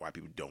don't get why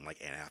people don't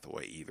like Anne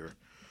Hathaway either.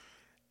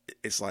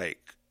 It's like,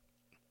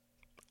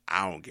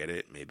 I don't get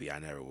it. Maybe I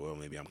never will.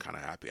 Maybe I'm kind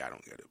of happy I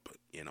don't get it. But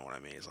you know what I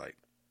mean? It's like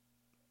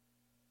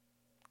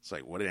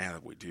what did Anne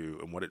Hathaway do?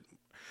 And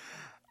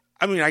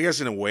I guess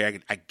in a way I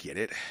get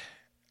it.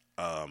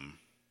 I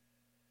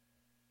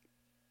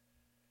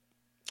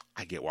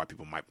get why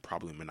people may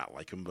not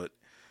like him. But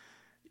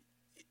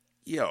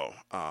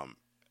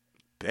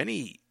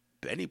Benny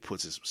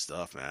puts in some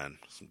stuff, man.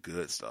 Some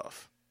good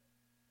stuff.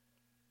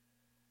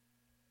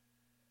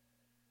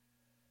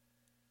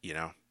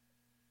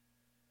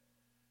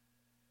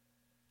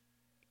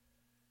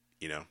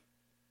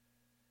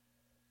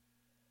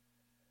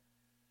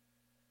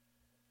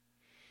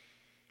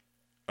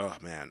 Oh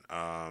man.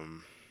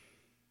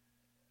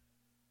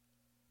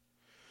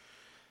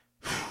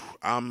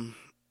 I'm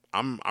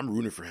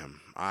rooting for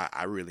him.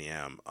 I really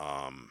am.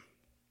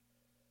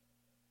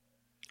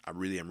 I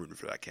really am rooting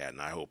for that cat,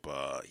 and I hope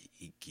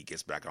he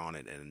gets back on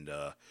it and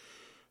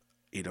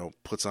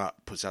puts out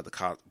the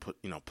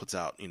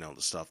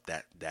stuff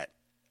that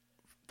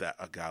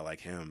a guy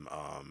like him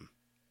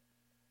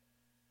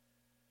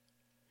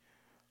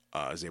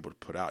is able to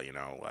put out.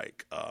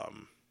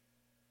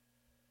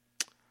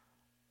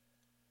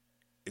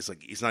 It's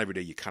like it's not every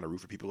day you kind of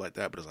root for people like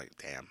that, but it's like,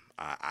 damn,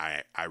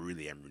 I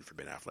really am rooting for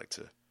Ben Affleck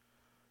to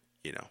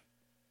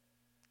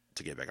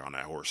get back on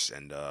that horse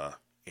and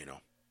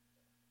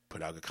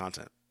put out good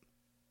content,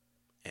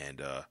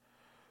 and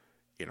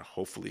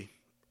hopefully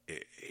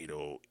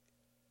it'll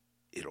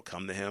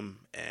come to him,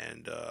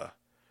 and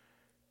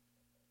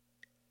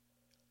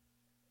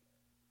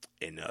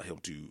he'll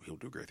do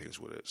great things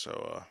with it.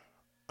 So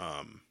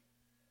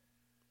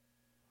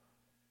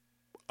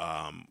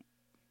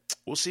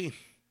we'll see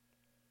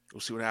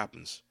what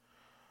happens.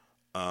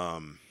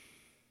 But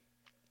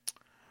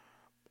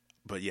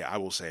yeah, I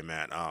will say,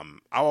 man,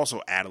 I'll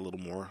also add a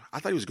little more. I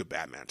thought he was a good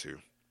Batman too.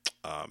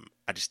 I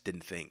just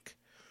didn't think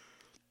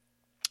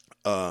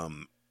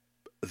the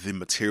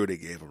material they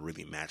gave him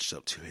really matched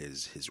up to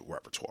his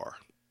repertoire.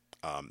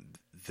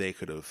 They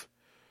could have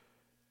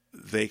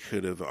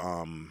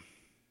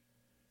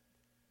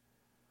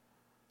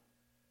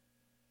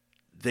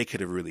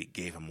really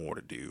gave him more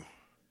to do.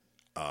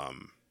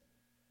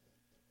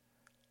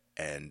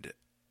 And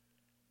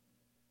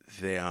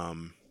they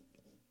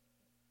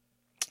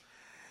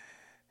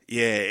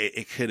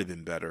it could have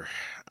been better.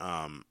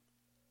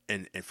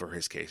 And for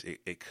his case,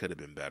 it could have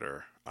been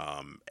better.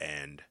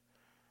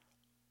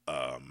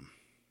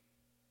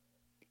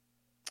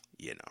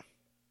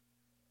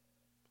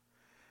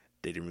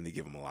 They didn't really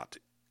give him a lot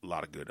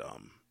of good,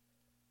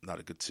 not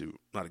a good to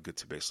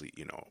basically,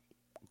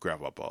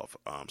 grab up of.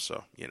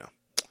 So,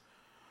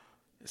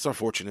 it's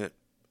unfortunate.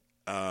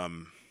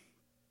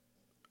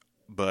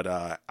 But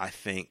I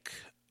think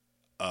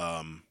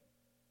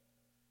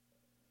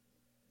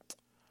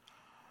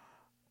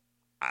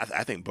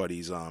I think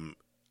Buddy's I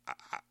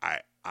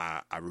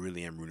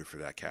really am rooting for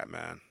that cat,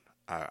 man.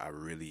 I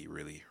really,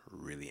 really,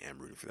 really am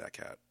rooting for that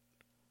cat.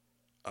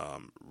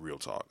 Real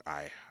talk,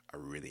 I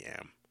really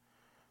am.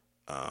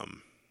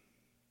 Um,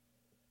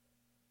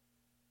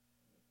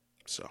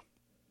 so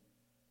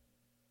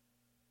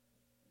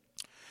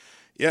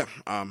yeah,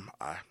 I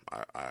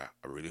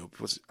really hope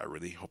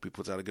he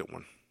puts out a good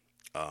one.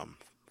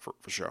 For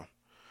sure.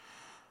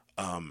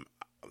 I'm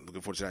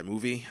looking forward to that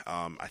movie.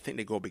 I think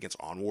they go up against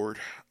Onward,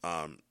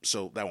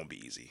 so that won't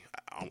be easy.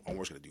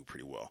 Onward's going to do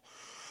pretty well.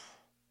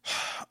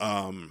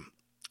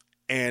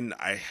 And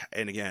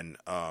again,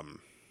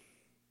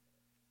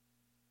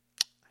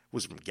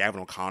 was from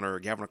Gavin O'Connor.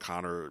 Gavin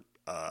O'Connor,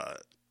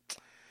 what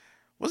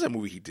was that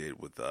movie he did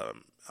with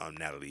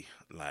Natalie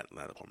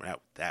Portman?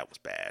 That was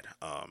bad.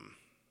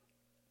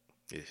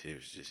 It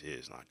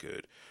is not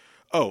good.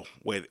 Oh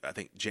wait, I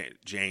think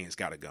Jane's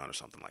Got a Gun or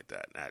something like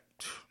that.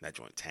 That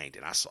joint tanked,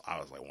 and I was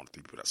like one of the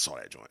 3 people that saw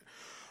that joint.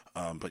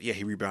 But yeah,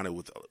 he rebounded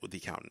with The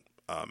Accountant.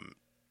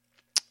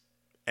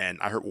 And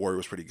I heard Warrior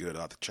was pretty good.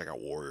 I'll have to check out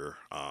Warrior.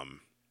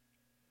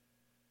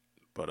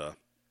 But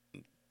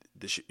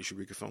it should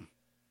be a good film.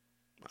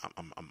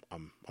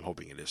 I'm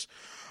hoping it is.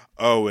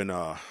 Oh, and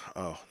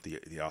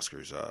the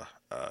Oscars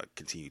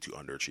continue to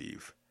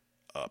underachieve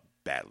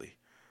badly,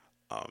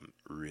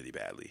 really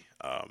badly.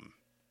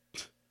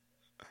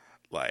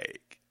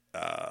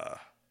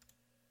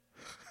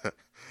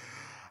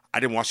 I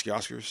didn't watch the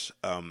Oscars,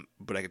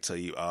 but I can tell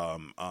you,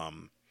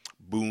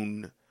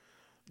 Boon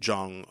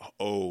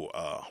Jong-ho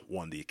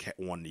won the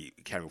Academy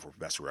for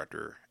Best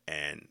Director,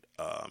 and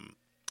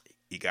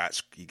he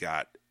got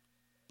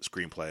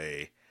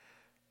screenplay,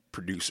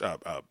 produce.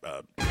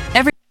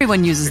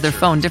 Everyone uses their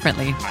phone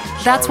differently.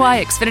 That's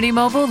why Xfinity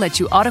Mobile lets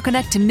you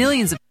auto-connect to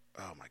millions of...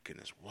 Oh my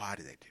goodness, why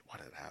did that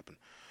happen?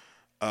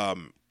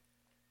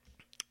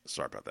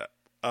 Sorry about that.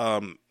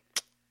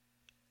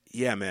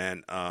 Yeah,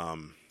 man.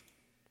 Autoplay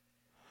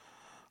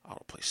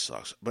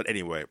sucks. But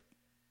anyway,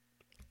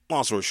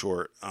 long story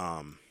short,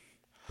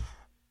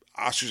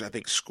 Oscars, I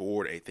think,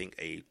 scored, a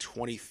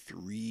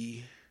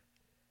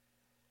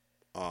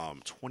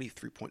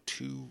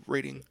 23.2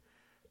 rating.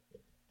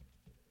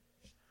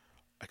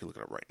 I can look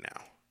it up right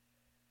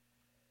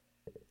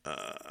now.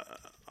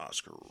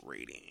 Oscar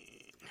rating.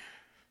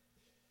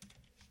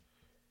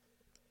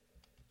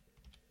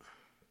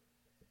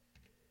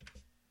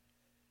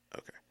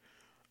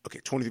 Okay,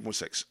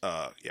 23.6.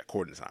 Yeah,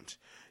 according to Times.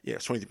 Yeah,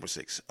 it's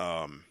 23.6.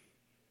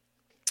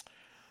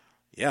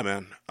 Yeah,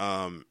 man.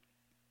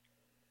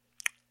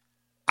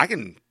 I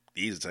can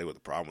easily tell you what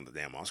the problem with the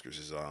damn Oscars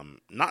is.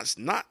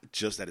 Not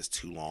just that it's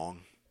too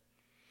long.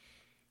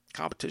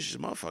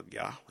 Competition's a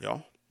motherfucker,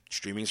 y'all.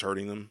 Streaming's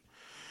hurting them.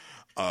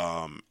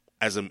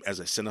 As a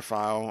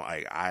cinephile,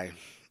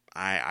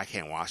 I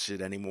can't watch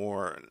it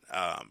anymore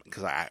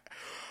because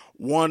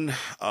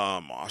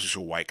Oscars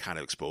So White kind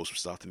of exposed some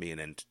stuff to me,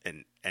 and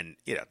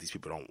yeah, these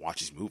people don't watch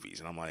these movies,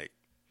 and I'm like,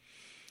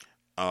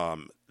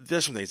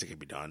 there's some things that can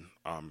be done.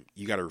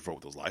 You got to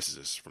revoke those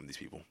licenses from these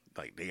people.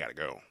 Like, they got to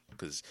go,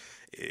 because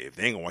if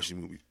they ain't gonna watch these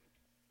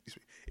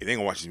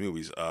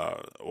movies,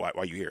 why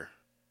you here?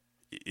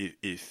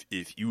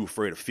 If you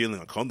afraid of feeling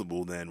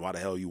uncomfortable, then why the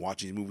hell are you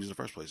watching these movies in the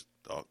first place,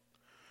 dog?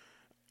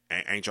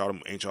 Ain't y'all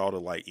the,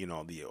 like,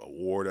 the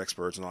award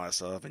experts and all that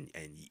stuff, and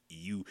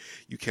you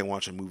can't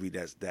watch a movie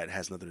that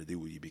has nothing to do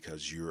with you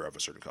because you're of a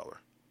certain color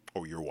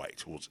or you're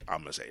white. Well,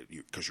 I'm gonna say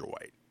because you're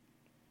white.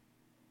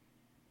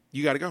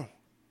 You gotta go.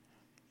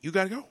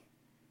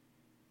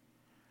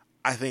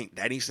 I think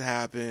that needs to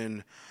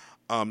happen.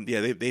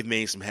 Yeah, they've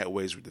made some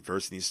headways with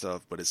diversity and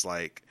stuff, but it's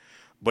like,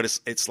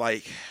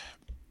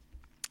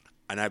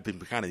 and I've been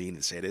kind of needing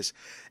to say this.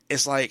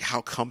 It's like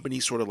how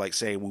companies sort of like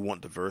say we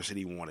want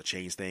diversity, we want to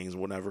change things,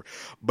 whatever.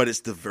 But it's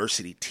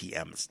diversity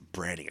TM. It's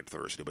branding it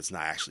diversity, but it's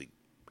not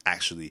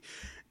actually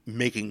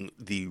making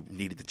the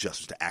needed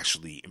adjustments to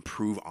actually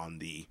improve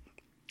on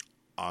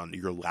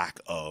your lack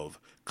of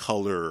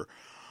color.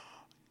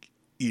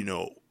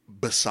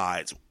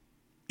 Besides,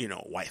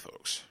 white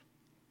folks.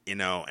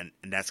 And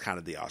that's kind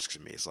of the Oscars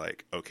to me. It's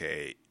like,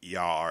 okay,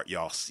 y'all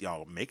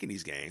making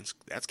these gains.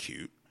 That's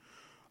cute.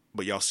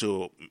 But y'all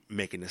still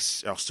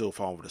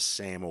falling with the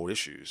same old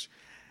issues.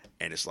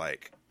 And it's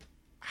like,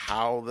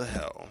 how in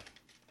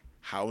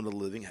the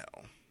living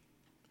hell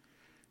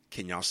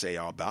can y'all say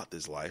y'all about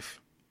this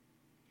life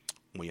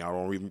when y'all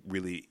don't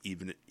really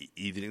even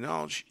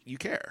acknowledge you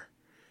care?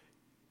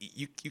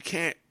 You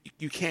can't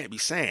be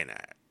saying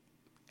that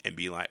and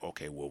be like,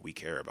 okay, well, we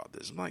care about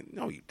this. I'm like,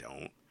 no, you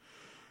don't.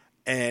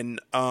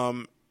 And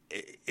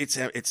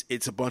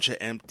it's a bunch of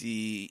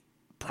empty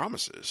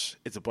promises.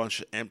 It's a bunch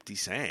of empty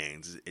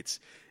sayings. It's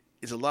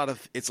a lot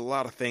of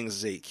things,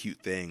 say cute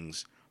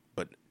things,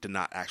 but to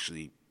not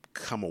actually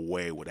come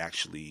away with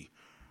actually,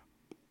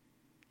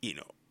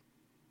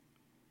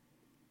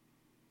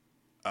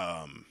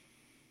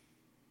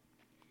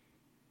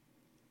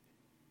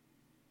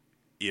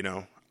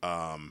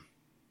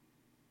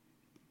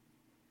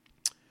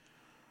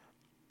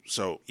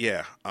 so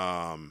yeah,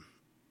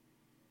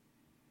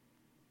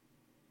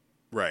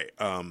 right,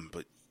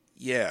 but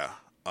yeah,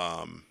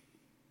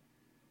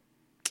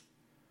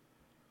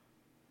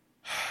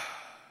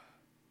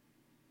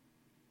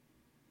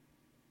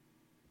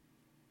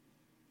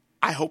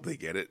 I hope they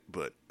get it,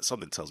 but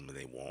something tells me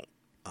they won't.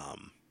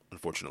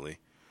 Unfortunately,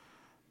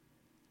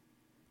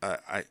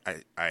 I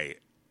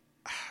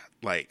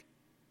like.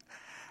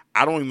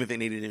 I don't even think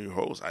they need any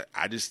hosts.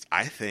 I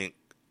think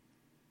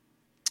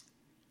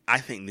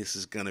this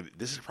is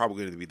probably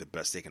going to be the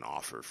best they can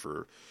offer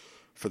for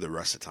the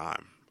rest of the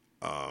time.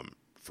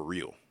 For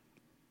real.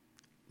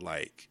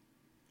 Like,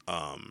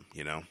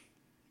 you know.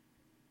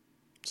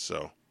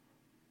 So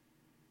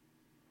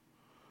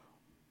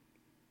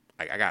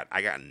I got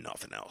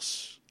nothing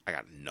else.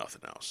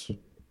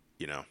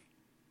 You know.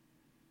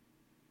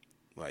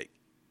 Like,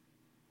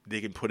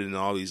 they can put in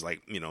all these,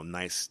 like, you know,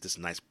 nice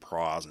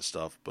pros and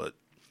stuff, but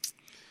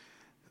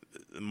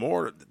the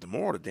more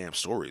the damn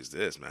story is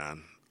this,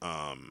 man.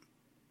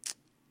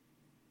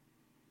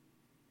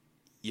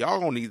 Y'all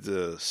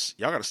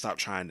gotta stop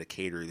trying to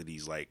cater to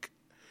these, like,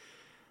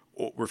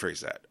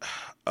 rephrase that.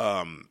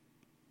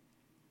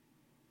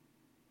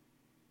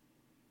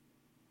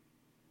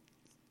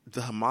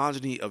 The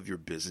homogeneity of your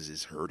business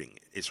is hurting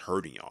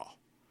y'all.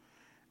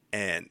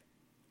 And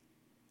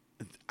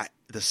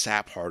the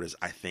sad part is,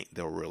 I think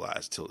they'll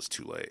realize till it's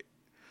too late.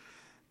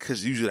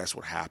 Because usually that's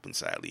what happens,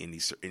 sadly, in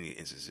these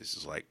instances.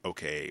 It's like,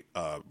 okay,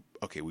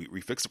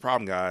 we fixed the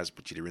problem, guys,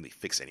 but you didn't really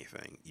fix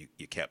anything.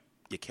 You kept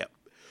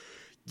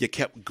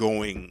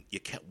going, you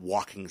kept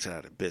walking into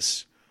that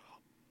abyss,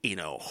 you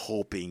know,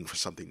 hoping for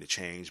something to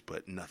change,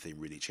 but nothing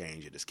really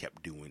changed. You just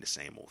kept doing the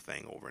same old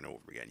thing over and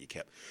over again. You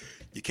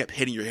kept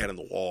hitting your head on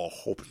the wall,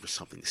 hoping for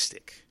something to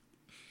stick.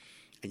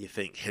 And you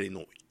think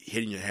hitting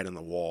your head on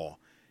the wall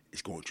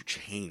is going to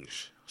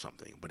change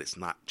something, but it's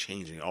not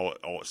changing. All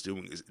it's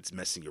doing is it's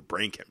messing your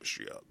brain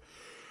chemistry up.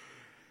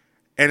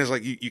 And it's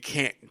like you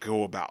can't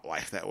go about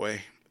life that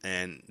way.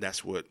 And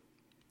that's what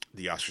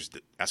the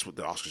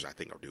Oscars I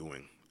think are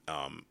doing.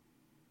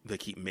 They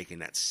keep making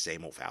that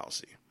same old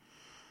fallacy.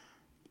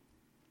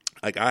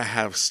 Like, I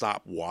have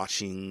stopped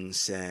watching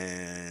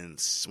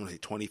since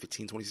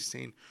 2015,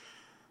 2016.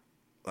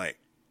 Like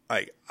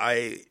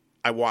I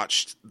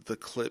watched the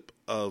clip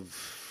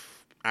of.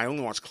 I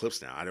only watch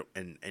clips now.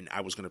 And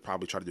I was gonna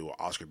probably try to do an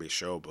Oscar-based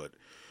show, but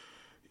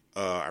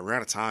I ran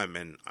out of time,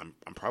 and I'm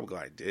probably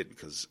glad I did,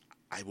 because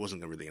I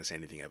wasn't really gonna say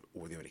anything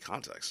worthy of any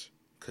context.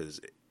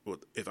 Because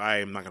if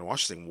I am not gonna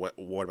watch this thing, what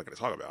am I gonna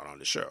talk about on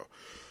the show?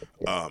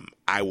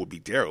 I would be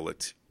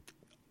derelict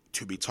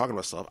to be talking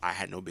about stuff I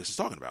had no business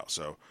talking about.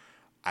 So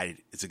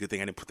it's a good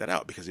thing I didn't put that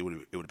out, because it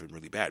would have been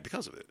really bad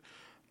because of it.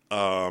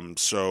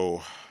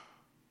 So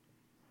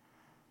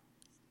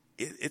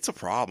it's a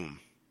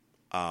problem.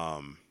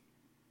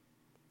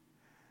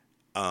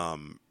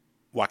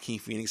 Joaquin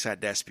Phoenix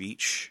had that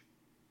speech.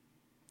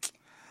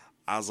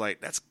 I was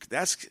like,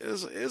 that's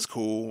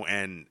cool,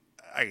 and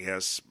I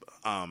guess,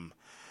 I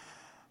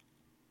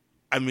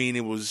mean,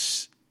 it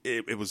was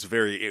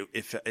very,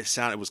 it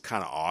sounded, it was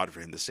kind of odd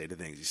for him to say the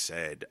things he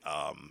said.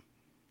 I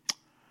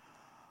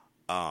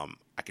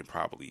can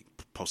probably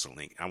post a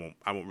link. I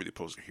won't really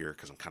post it here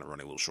because I'm kind of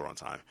running a little short on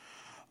time.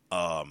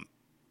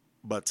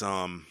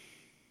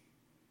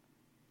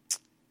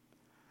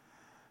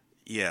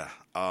 Yeah.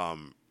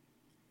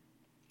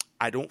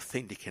 I don't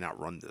think they can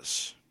outrun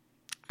this.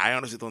 I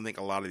honestly don't think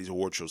a lot of these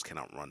award shows can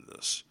outrun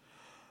this.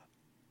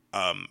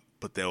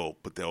 But they'll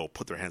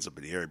put their hands up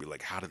in the air and be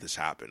like, "How did this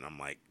happen?" I'm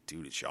like,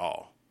 dude, it's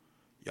y'all.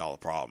 Y'all a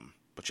problem.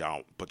 But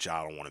y'all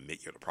don't want to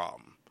admit you're the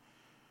problem.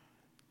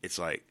 It's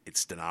like,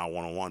 it's denial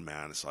 101,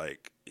 man. It's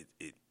like,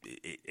 it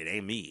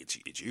ain't me.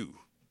 It's you.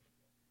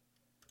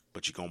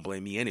 But you're gonna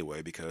blame me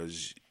anyway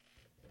because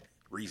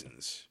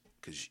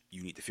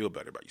you need to feel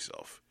better about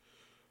yourself.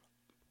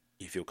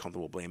 You feel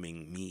comfortable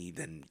blaming me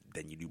than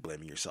you do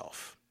blaming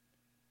yourself.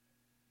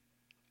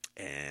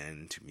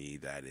 And to me,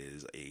 that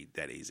is a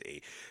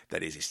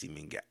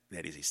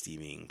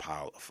steaming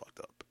pile of fucked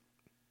up.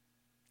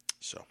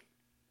 So,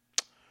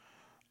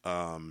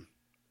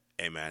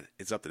 hey man,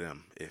 it's up to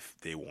them if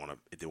they want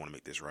to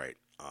make this right.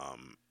 I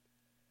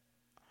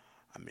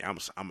mean,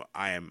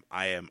 I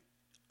am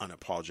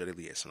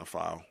unapologetically a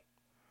cinephile,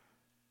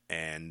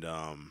 and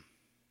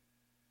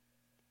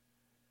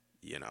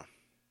you know.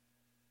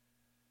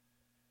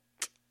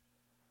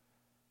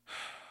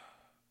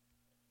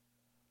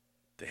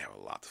 They have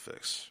a lot to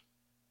fix.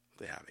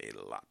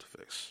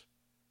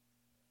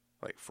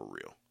 Like, for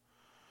real.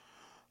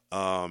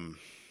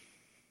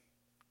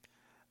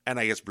 And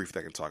I guess briefly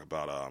I can talk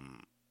about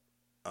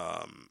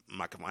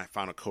my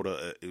final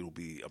coda. It will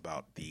be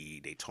about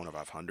the Daytona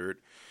 500.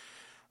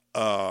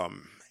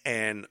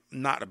 And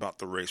not about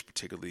the race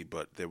particularly,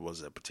 but there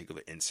was a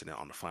particular incident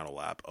on the final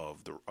lap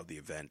of the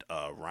event.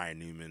 Ryan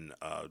Newman,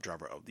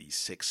 driver of the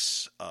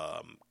 6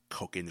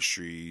 Koch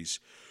Industries,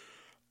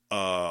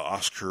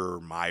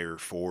 Oscar Mayer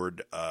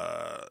Ford,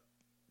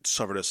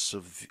 suffered a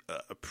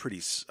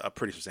pretty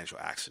substantial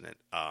accident.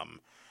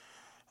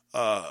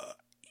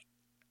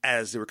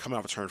 As they were coming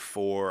off of turn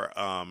 4,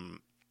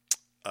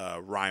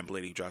 Ryan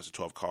Blaney, who drives the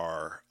 12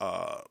 car,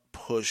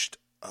 was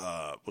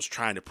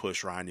trying to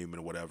push Ryan Newman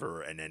or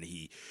whatever, and then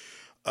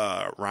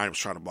Ryan was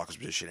trying to block his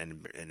position,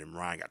 and then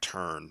Ryan got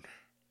turned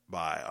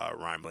by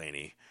Ryan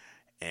Blaney,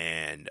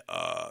 and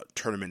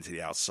turn him into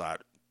the outside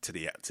to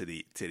the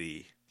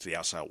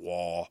outside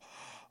wall.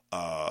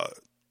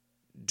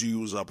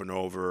 Dude was up and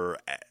over,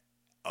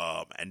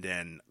 and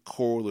then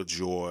Corey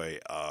LaJoy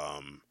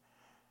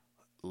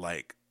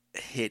like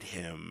hit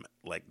him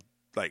like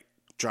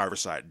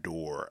driver's side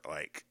door,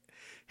 like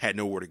had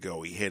nowhere to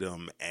go. He hit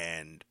him,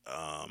 and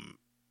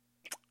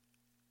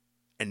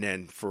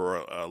then for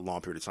a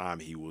long period of time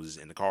he was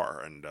in the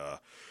car, and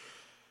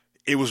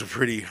it was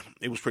pretty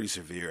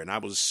severe. And I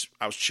was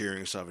cheering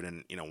and stuff,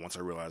 and then once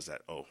I realized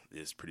that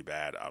it's pretty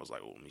bad, I was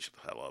like, let me shut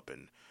the hell up.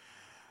 And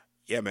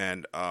yeah,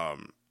 man,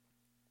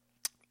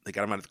 they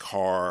got him out of the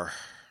car,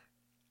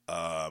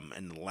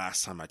 and the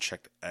last time I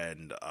checked,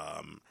 and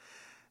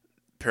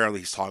apparently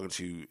he's talking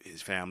to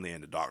his family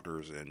and the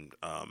doctors, and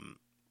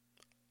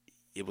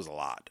it was a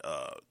lot.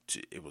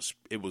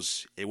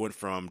 It went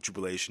from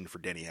jubilation for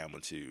Denny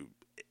Hamlin to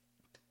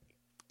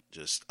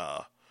just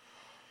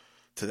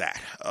to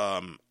that.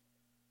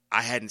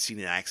 I hadn't seen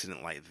an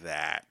accident like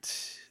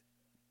that.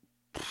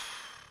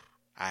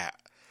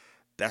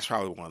 That's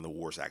probably one of the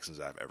worst accidents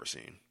I've ever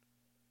seen.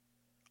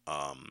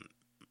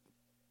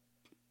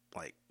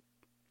 Like,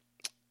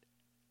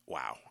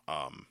 wow.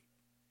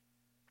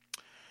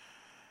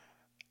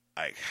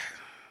 Like,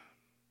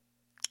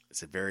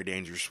 it's a very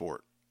dangerous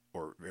sport,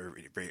 or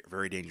very, very,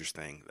 very dangerous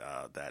thing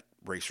that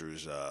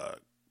racers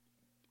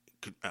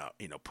could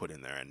put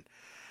in there,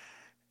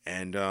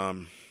 and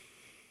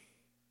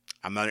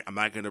I'm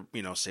not gonna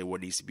say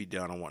what needs to be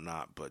done and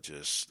whatnot, but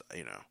just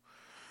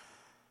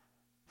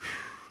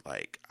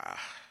like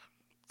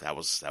that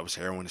was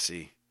harrowing to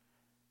see,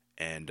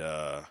 and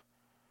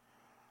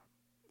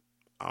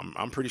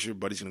I'm pretty sure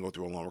Buddy's gonna go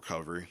through a long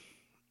recovery.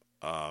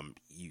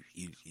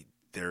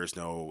 There is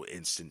no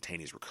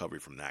instantaneous recovery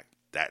from that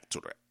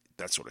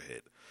sort of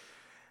hit.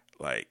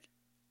 Like,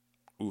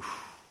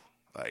 oof.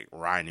 Like,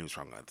 Ryan Newman's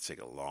probably gonna have to take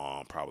a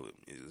long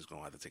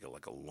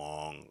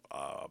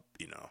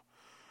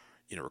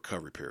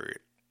recovery period.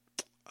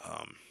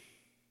 I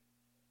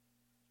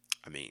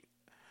mean,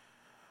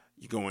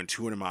 you go in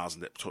 200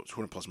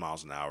 plus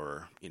miles an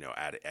hour,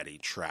 at a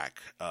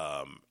track,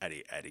 at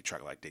a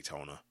track like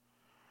Daytona.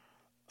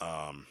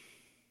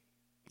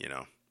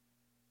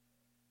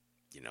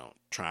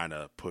 Trying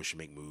to push and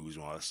make moves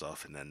and all that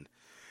stuff, and then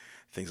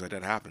things like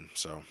that happen.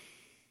 So,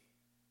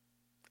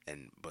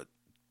 but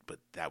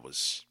that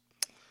was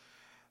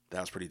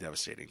pretty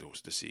devastating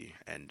to see,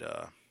 and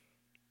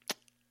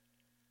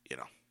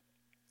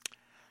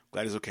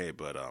glad he's okay,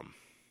 but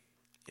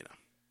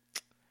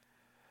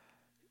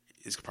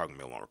it's probably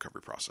gonna be a long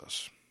recovery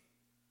process.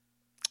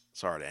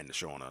 Sorry to end the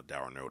show on a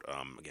dour note.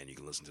 Again, you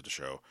can listen to the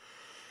show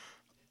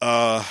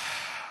on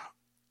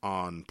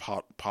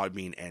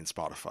Podbean and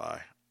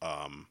Spotify.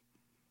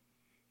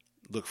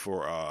 Look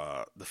for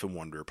the Film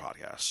Wanderer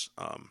podcast,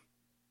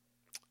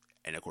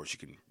 and of course you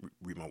can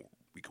you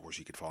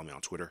can follow me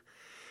on Twitter,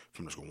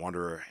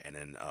 Film_Wanderer, and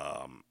then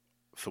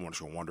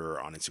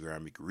Film_Wanderer on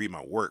Instagram. You can read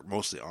my work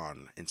mostly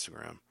on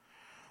Instagram.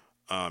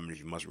 If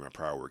you must read my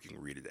prior work, you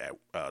can read it at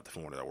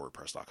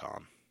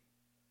thefilmwanderer.wordpress.com,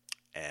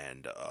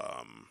 and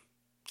of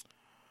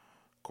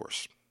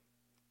course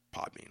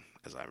Podbean,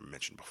 as I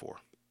mentioned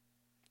before.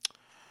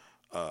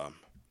 Y'all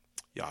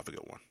have a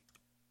good one.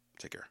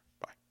 Take care.